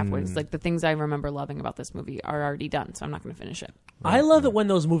off halfway. It's the things I remember loving about this movie are already done, so I'm not going to finish it. I love it when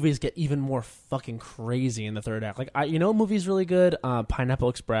those movies get even more fucking crazy in the third act. Movie's really good. Pineapple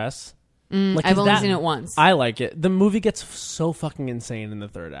Express. I've only seen it once. I like it. The movie gets so fucking insane in the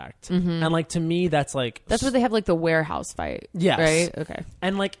third act, and to me, that's That's where they have the warehouse fight. Yes. Right? Okay.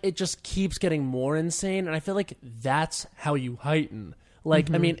 and it just keeps getting more insane, and I feel like that's how you heighten. I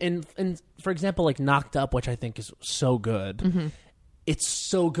mean, in for example, Knocked Up, which I think is so good. It's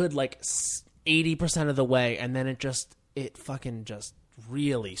so good, 80% of the way, and then it fucking just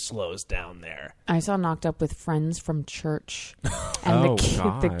really slows down there. I saw Knocked Up with friends from church, and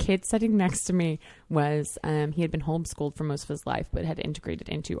the kid sitting next to me was he had been homeschooled for most of his life, but had integrated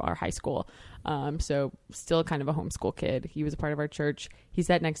into our high school. So still kind of a homeschool kid. He was a part of our church. He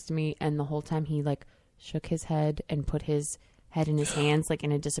sat next to me, and the whole time he shook his head and put his head in his hands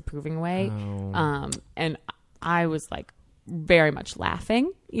in a disapproving way. And I was very much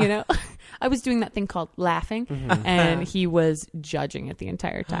laughing, I was doing that thing called laughing, and he was judging it the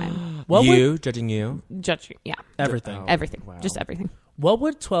entire time. Judging you? Judging, yeah. Everything. Everything. Wow. Just everything. What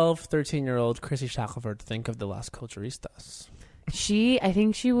would 12, 13-year-old Chrissy Shackelford think of the Las Culturistas? I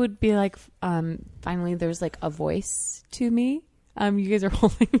think she would be finally there's a voice to me. You guys are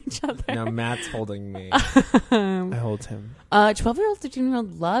holding each other. No, Matt's holding me. I hold him. 12-year-old,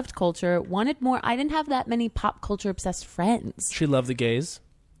 13-year-old loved culture, wanted more. I didn't have that many pop culture obsessed friends. She loved the gays.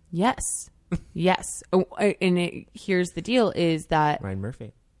 Yes. Yes. Oh, and here's the deal is that Ryan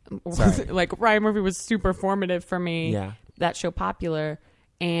Murphy. like Ryan Murphy was super formative for me. Yeah. That show popular.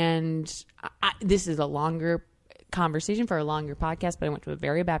 And this is a longer conversation for a longer podcast, but I went to a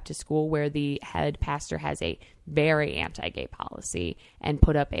very Baptist school where the head pastor has a very anti-gay policy and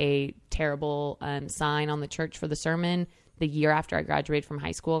put up a terrible sign on the church for the sermon the year after I graduated from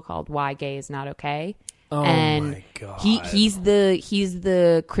high school called "Why Gay Is Not Okay." Oh and my God. he's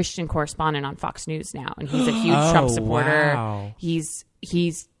the Christian correspondent on Fox News now, and he's a huge Trump supporter. Wow. He's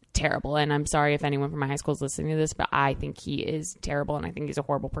terrible, and I'm sorry if anyone from my high school is listening to this, but I think he is terrible, and I think he's a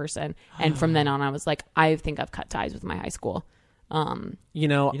horrible person. And from then on, I was like, I think I've cut ties with my high school. You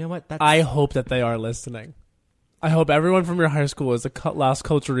know what? I hope that they are listening. I hope everyone from your high school is a Las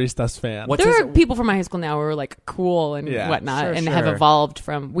Culturistas fan. There are people from my high school now who are like cool and whatnot, sure, and have evolved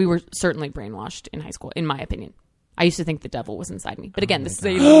from. We were certainly brainwashed in high school, in my opinion. I used to think the devil was inside me. But again, this is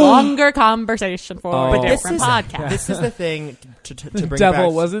a longer conversation for a different podcast. This is the thing to bring the it devil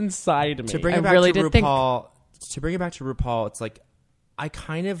back. was inside me. To bring it back to RuPaul, it's like, I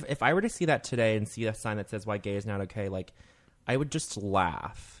kind of, if I were to see that today and see a sign that says "Why Gay Is Not Okay," like, I would just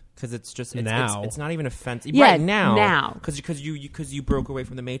laugh. Because it's just it's not even offensive. Yeah, right now. Because you broke away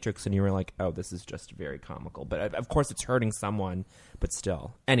from the Matrix and you were like, oh, this is just very comical. But of course it's hurting someone, but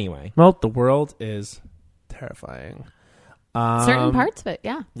still. Anyway. Well, the world is terrifying. Certain parts of it,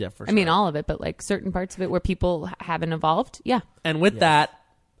 yeah. Yeah, for sure. I mean, all of it, but like certain parts of it where people haven't evolved, yeah. And with that,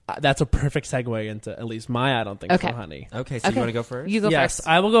 that's a perfect segue into at least my I Don't Think So, Honey. Okay, so you want to go first? You go yes, first.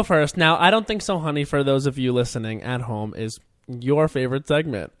 I will go first. Now, I Don't Think So, Honey, for those of you listening at home, is your favorite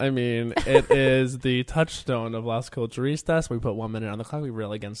segment. I mean, it is the touchstone of Las Culturistas. We put 1 minute on the clock. We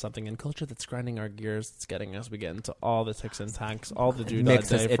reel against something in culture that's grinding our gears. It's getting us. We get into all the ticks and tacks, all the doo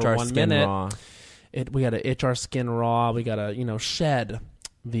Makes us day itch for our 1 skin minute. raw. We got to itch our skin raw. We got to, shed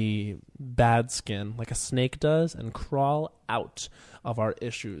the bad skin like a snake does and crawl out of our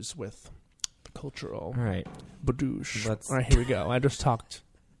issues with the cultural All right. badoosh. All right, here we go. I just talked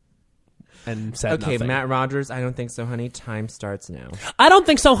and said Okay, nothing. Matt Rogers, I Don't Think So, Honey. Time starts now. I Don't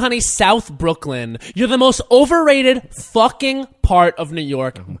Think So, Honey. South Brooklyn. You're the most overrated fucking part of New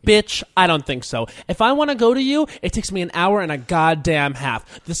York. Bitch, I don't think so. If I want to go to you, it takes me an hour and a goddamn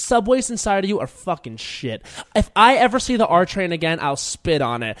half. The subways inside of you are fucking shit. If I ever see the R train again, I'll spit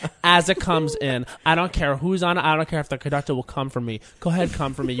on it as it comes in. I don't care who's on it. I don't care if the conductor will come for me. Go ahead,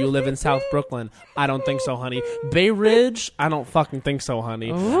 come for me. You live in South Brooklyn. I don't think so, honey. Bay Ridge, I don't fucking think so, honey.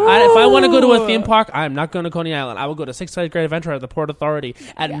 If I want to go to a theme park, I am not going to Coney Island. I will go to Six Flags Great Adventure at the Port Authority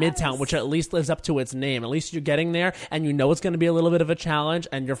at Midtown, which at least lives up to its name. At least you're getting there, and you know it's going to be a little bit of a challenge,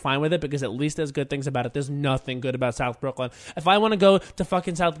 and you're fine with it because at least there's good things about it. There's nothing good about South Brooklyn. If I want to go to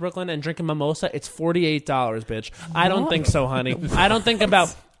fucking South Brooklyn and drink a mimosa, it's $48, bitch. I don't think so, honey.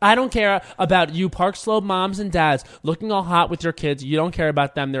 I don't care about you Park Slope moms and dads looking all hot with your kids. You don't care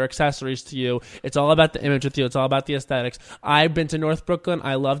about them. They're accessories to you. It's all about the image with you. It's all about the aesthetics. I've been to North Brooklyn.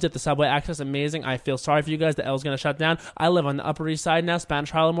 I loved it. The subway access, amazing. I feel sorry for you guys. The L's going to shut down. I live on the Upper East Side now.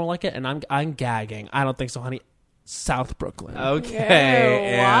 Spanish Harlem more like it, and I'm gagging. I don't think so, honey. South Brooklyn.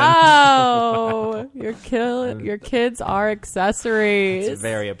 Okay. Wow. Your kids are accessories. It's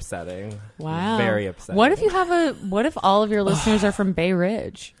very upsetting. Wow. Very upsetting. What if all of your listeners are from Bay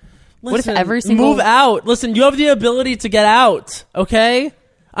Ridge? Listen, what if every single move out? Listen, you have the ability to get out, okay?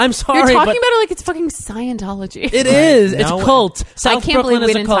 I'm sorry, You're talking but about it like it's fucking Scientology. it is. It's No, a cult. South I can't Brooklyn believe we is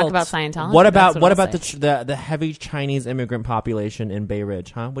a didn't cult. talk about Scientology. What That's about I'll the say. the heavy Chinese immigrant population in Bay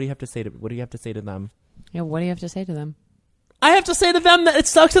Ridge? Huh? What do you have to say to them? Yeah, what do you have to say to them? I have to say to them that it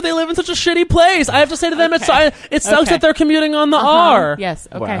sucks that they live in such a shitty place. I have to say to them it sucks Okay. that they're commuting on the R. Yes.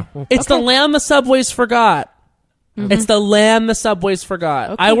 Okay. Wow. It's the land the subways forgot. Mm-hmm. It's the land the subways forgot.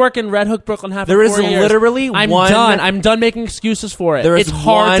 Okay. I work in Red Hook, Brooklyn. There is literally I'm one- done. I'm done making excuses for it. There is It's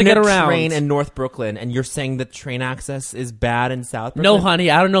hard to get one around. train in North Brooklyn, and you're saying that train access is bad in South Brooklyn? No,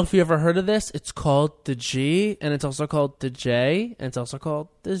 honey, I don't know if you ever heard of this. It's called the G, and it's also called the J, and it's also called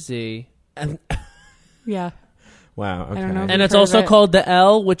the Z. And, Yeah. wow. Okay. I don't know. And it's heard also of it. called the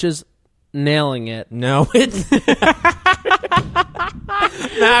L, which is nailing it. No, it's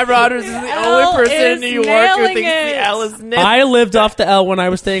Matt Rogers is the only person in New York who nailing thinks it. the L is nailed. I lived off the L when I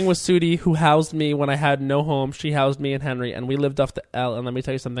was staying with Sudi, who housed me when I had no home. She housed me and Henry, and we lived off the L. And let me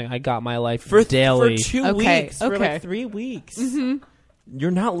tell you something, I got my life for daily. 2 Okay, weeks, for okay. like 3 weeks.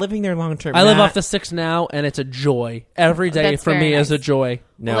 You're not living there long term. I live off the 6 now, and it's a joy. Every day That's for very me nice. is a joy.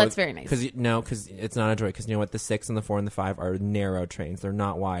 No, Well, that's very nice. Because it's not a joy. Because you know what? The 6 and the 4 and the 5 are narrow trains. They're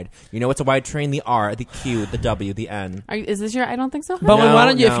not wide. You know what's a wide train? The R, the Q, the W, the N. Is this your I don't think so? But No, why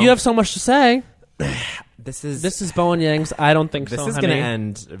don't you? no. If you have so much to say, This is this is Bowen Yang's. I don't think this so. is honey. going to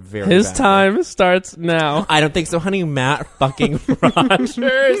end very. His badly. time starts now. I don't think so, honey. Matt fucking Rogers.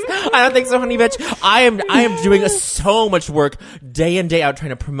 I don't think so, honey, bitch. I am doing so much work day in day out trying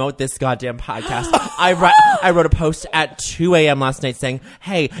to promote this goddamn podcast. I wrote a post at 2 a.m. last night saying,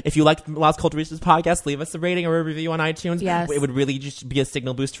 "Hey, if you like Las Culturistas podcast, leave us a rating or a review on iTunes. Yes. It would really just be a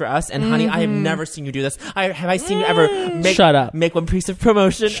signal boost for us." And honey, I have never seen you do this. Have I seen you ever make Shut up. make one piece of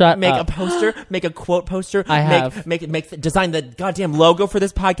promotion? Shut make up. a poster, make a quote poster. I have. Design the goddamn logo for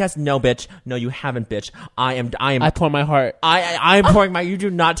this podcast. No, bitch. No, you haven't, bitch. I am. I pour my heart. I'm pouring my. You do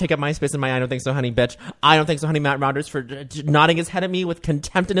not take up my space in my. I don't think so, honey, bitch. I don't think so, honey. Matt Rogers for nodding his head at me with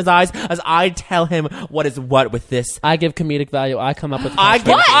contempt in his eyes as I tell him what is what with this. I give comedic value. I come up with. I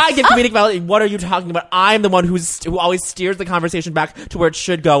catchphrases. give comedic value. What are you talking about? I'm the one who always steers the conversation back to where it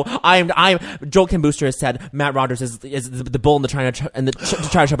should go. I am. Joel Kim Booster has said Matt Rogers is the bull in the China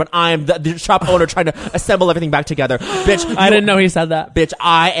China shop, and I am the shop owner trying to assemble everything back together, bitch. I didn't know he said that. Bitch,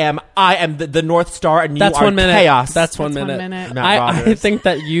 I am the North Star, and you That's are 1 minute. chaos. That's 1 That's 1 minute. minute. Matt I Rogers. think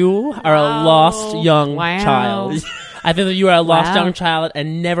that you are a lost young Wow. child. I think that you are a lost Wow. young child,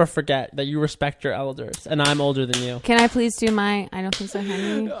 and never forget that you respect your elders. And I'm older than you. Can I please do my I don't think so,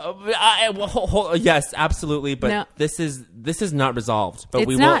 honey? Yes, absolutely, but No. this is not resolved. But It's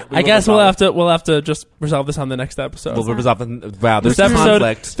we not. will. I guess we'll have to just resolve this on the next episode. We'll resolve. Wow, there's This episode,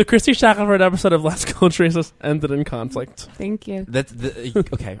 conflict. the Christy Shackelford episode of Las Culturistas ended in conflict. Thank you. That's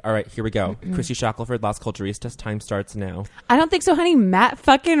okay. All right, here we go. Christy Shackelford, Las Culturistas. Time starts now. I don't think so, honey. Matt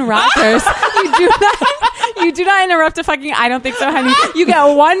fucking Rogers. You do not interrupt a fucking I don't think so, honey. You get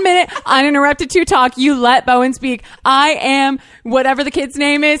 1 minute uninterrupted to talk. You let Bowen speak. I am whatever the kid's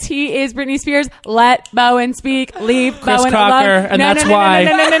name is. He is Britney Spears. Let Bowen speak. Leave Chris Bowen Crocker, alone. and that's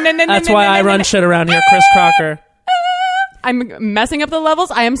why I run shit around here. Chris Crocker. I'm messing up the levels.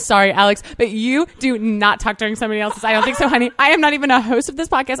 I am sorry, Alex, but you do not talk during somebody else's. I don't think so, honey. I am not even a host of this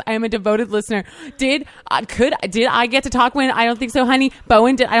podcast. I am a devoted listener. Did I get to talk when I don't think so, honey?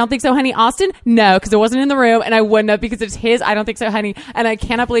 Bowen did I don't think so, honey? Austin? No, because it wasn't in the room, and I wouldn't have because it's his. I don't think so, honey. And I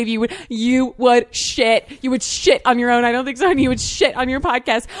cannot believe you would shit. You would shit on your own. I don't think so, honey. You would shit on your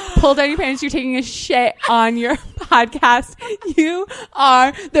podcast. Pull down your pants. You're taking a shit on your podcast. You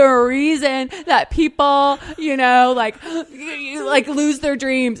are the reason that people, lose their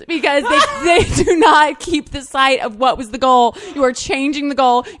dreams because they do not keep the sight of what was the goal. You are changing the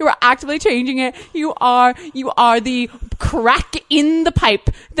goal. You are actively changing it. You are the crack in the pipe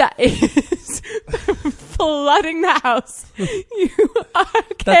that is flooding the house. You are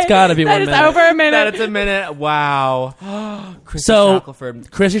okay. That's gotta be 1 That is minute. over a minute. That is a minute. Wow. Christy So,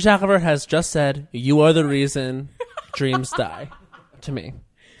 Shackelford. Christy Shackelford has just said, "You are the reason dreams die." To me,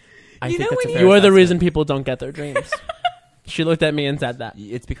 I You think know that's a when fair you are the assessment. reason people don't get their dreams. She looked at me and said that.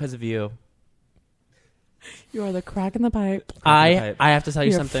 It's because of you. You are the crack in the pipe. I have to tell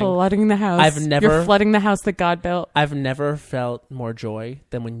you You're something. flooding the house. I've never- You're flooding the house that God built. I've never felt more joy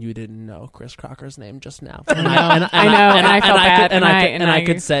than when you didn't know Chris Crocker's name just now. I know, and I felt bad, and and I I-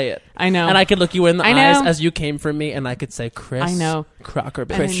 could say it. I know. And I could look you in the I eyes know. as you came for me, and I could say, "Chris, I know. Crocker,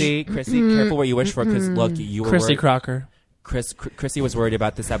 bitch. Chrissy, careful what you wish for, because look, you were Christy worried. Crocker, Chrissy was worried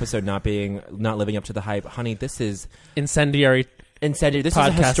about this episode not living up to the hype. Honey, this is incendiary." incendiary. This is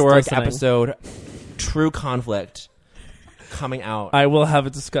a Podcast historic listening. episode. True conflict coming out. I will have a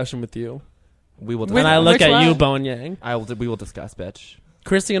discussion with you, We will. and I look which at one? you, Bowen Yang. We will discuss, bitch.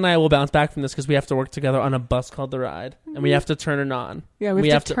 Christy and I will bounce back from this because we have to work together on a bus called The Ride, and we have to turn it on. Yeah, we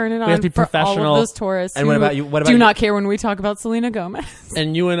have to turn it on We have to be for professional. all of those tourists And who what about you? What about do you? not care when we talk about Selena Gomez.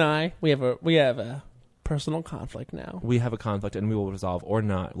 And you and I, we have a personal conflict now. We have a conflict, and we will resolve or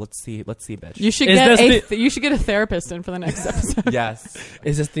not. Let's see, bitch. You should Is get this you should get a therapist in for the next episode. Yes.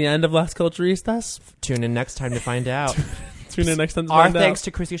 Is this the end of Las Culturistas? Tune in next time to find out. Tune in next time to Our find out. thanks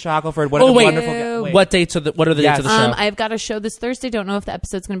to Chrissy Shackelford. What Oh, a wait. wonderful. Wait. What dates are what are the dates of the show? I've got a show this Thursday. Don't know if the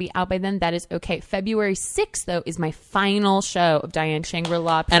episode's going to be out by then. That is okay. February 6th, though, is my final show of Diane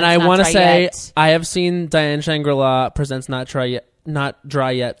Shangri-La. And I want to to say I have seen Diane Shangri-La presents Not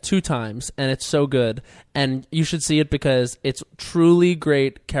Dry Yet 2 times, and it's so good. And you should see it because it's truly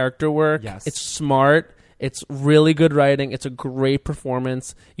great character work. Yes. It's smart. It's really good writing. It's a great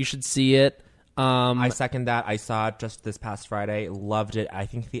performance. You should see it. I second that. I saw it just this past Friday. Loved it. I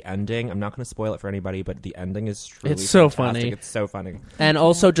think the ending, I'm not going to spoil it for anybody, but the ending is truly It's so fantastic. funny. It's so funny. And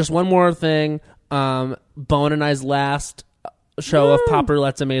also, just one more thing. Bowen and I's last show of Pop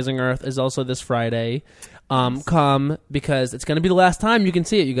Roulette's Amazing Earth is also this Friday. Come, because it's going to be the last time you can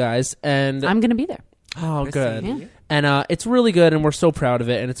see it, you guys. And I'm going to be there. Oh, good. Yeah. And it's really good, and we're so proud of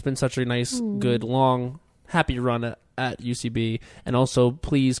it. And it's been such a nice, good, long, happy run at UCB. And also,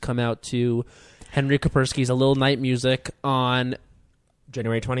 please come out to Henry Kapersky's A Little Night Music on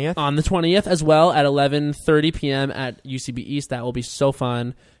January 20th? On the 20th as well at 11:30 p.m. at UCB East. That will be so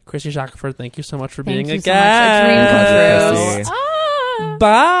fun. Christy Shackelford, thank you so much for being a guest. Thank you so much. A dream come true.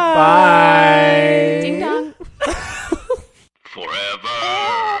 Bye. Bye. Ding dong.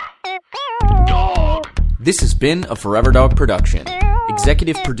 Forever Dog. This has been a Forever Dog production.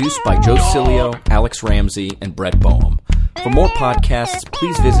 Executive produced by Joe Cilio, Alex Ramsey, and Brett Boehm. For more podcasts,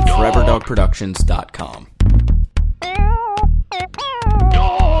 please visit foreverdogproductions.com.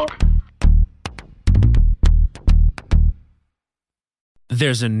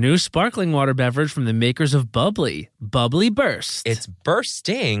 There's a new sparkling water beverage from the makers of Bubbly, Bubbly Burst. It's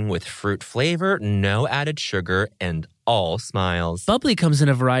bursting with fruit flavor, no added sugar, and all smiles. Bubbly comes in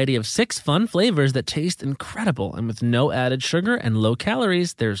a variety of 6 fun flavors that taste incredible. And with no added sugar and low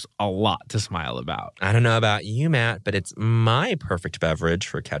calories, there's a lot to smile about. I don't know about you, Matt, but it's my perfect beverage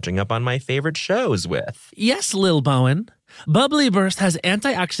for catching up on my favorite shows with. Yes, Lil Bowen. Bubbly Burst has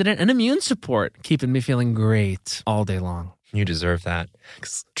antioxidant and immune support, keeping me feeling great all day long. You deserve that.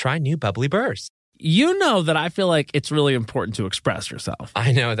 Try new Bubbly Burst. You know that I feel like it's really important to express yourself.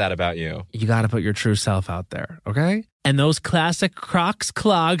 I know that about you. You got to put your true self out there, okay? And those classic Crocs,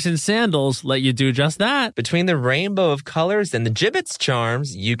 clogs, and sandals let you do just that. Between the rainbow of colors and the Jibbitz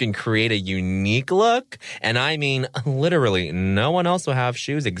charms, you can create a unique look. And I mean, literally, no one else will have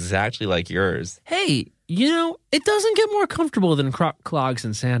shoes exactly like yours. Hey, you know, it doesn't get more comfortable than Croc clogs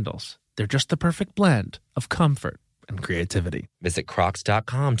and sandals. They're just the perfect blend of comfort and creativity. Visit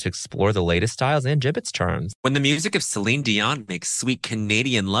Crocs.com to explore the latest styles and Jibbitz charms. When the music of Celine Dion makes sweet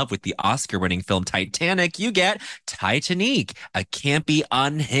Canadian love with the Oscar-winning film Titanic, you get Titanic, a campy,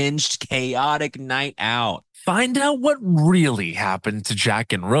 unhinged, chaotic night out. Find out what really happened to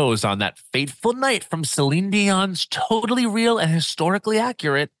Jack and Rose on that fateful night from Celine Dion's totally real and historically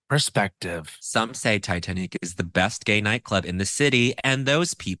accurate perspective. Some say Titanic is the best gay nightclub in the city, and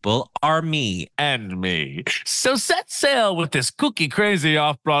those people are me. And me. So set sail with this kooky crazy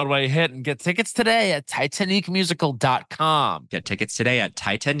off-Broadway hit and get tickets today at TitanicMusical.com. Get tickets today at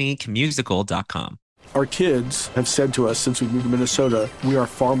TitanicMusical.com. Our kids have said to us since we moved to Minnesota, we are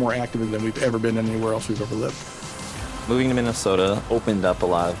far more active than we've ever been anywhere else we've ever lived. Moving to Minnesota opened up a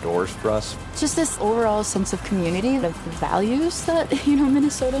lot of doors for us. Just this overall sense of community, of the values that,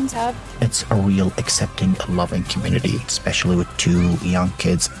 Minnesotans have. It's a real accepting, loving community, especially with 2 young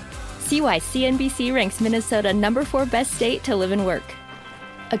kids. See why CNBC ranks Minnesota number 4 best state to live and work.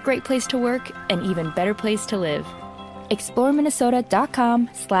 A great place to work, an even better place to live.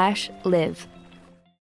 ExploreMinnesota.com/live.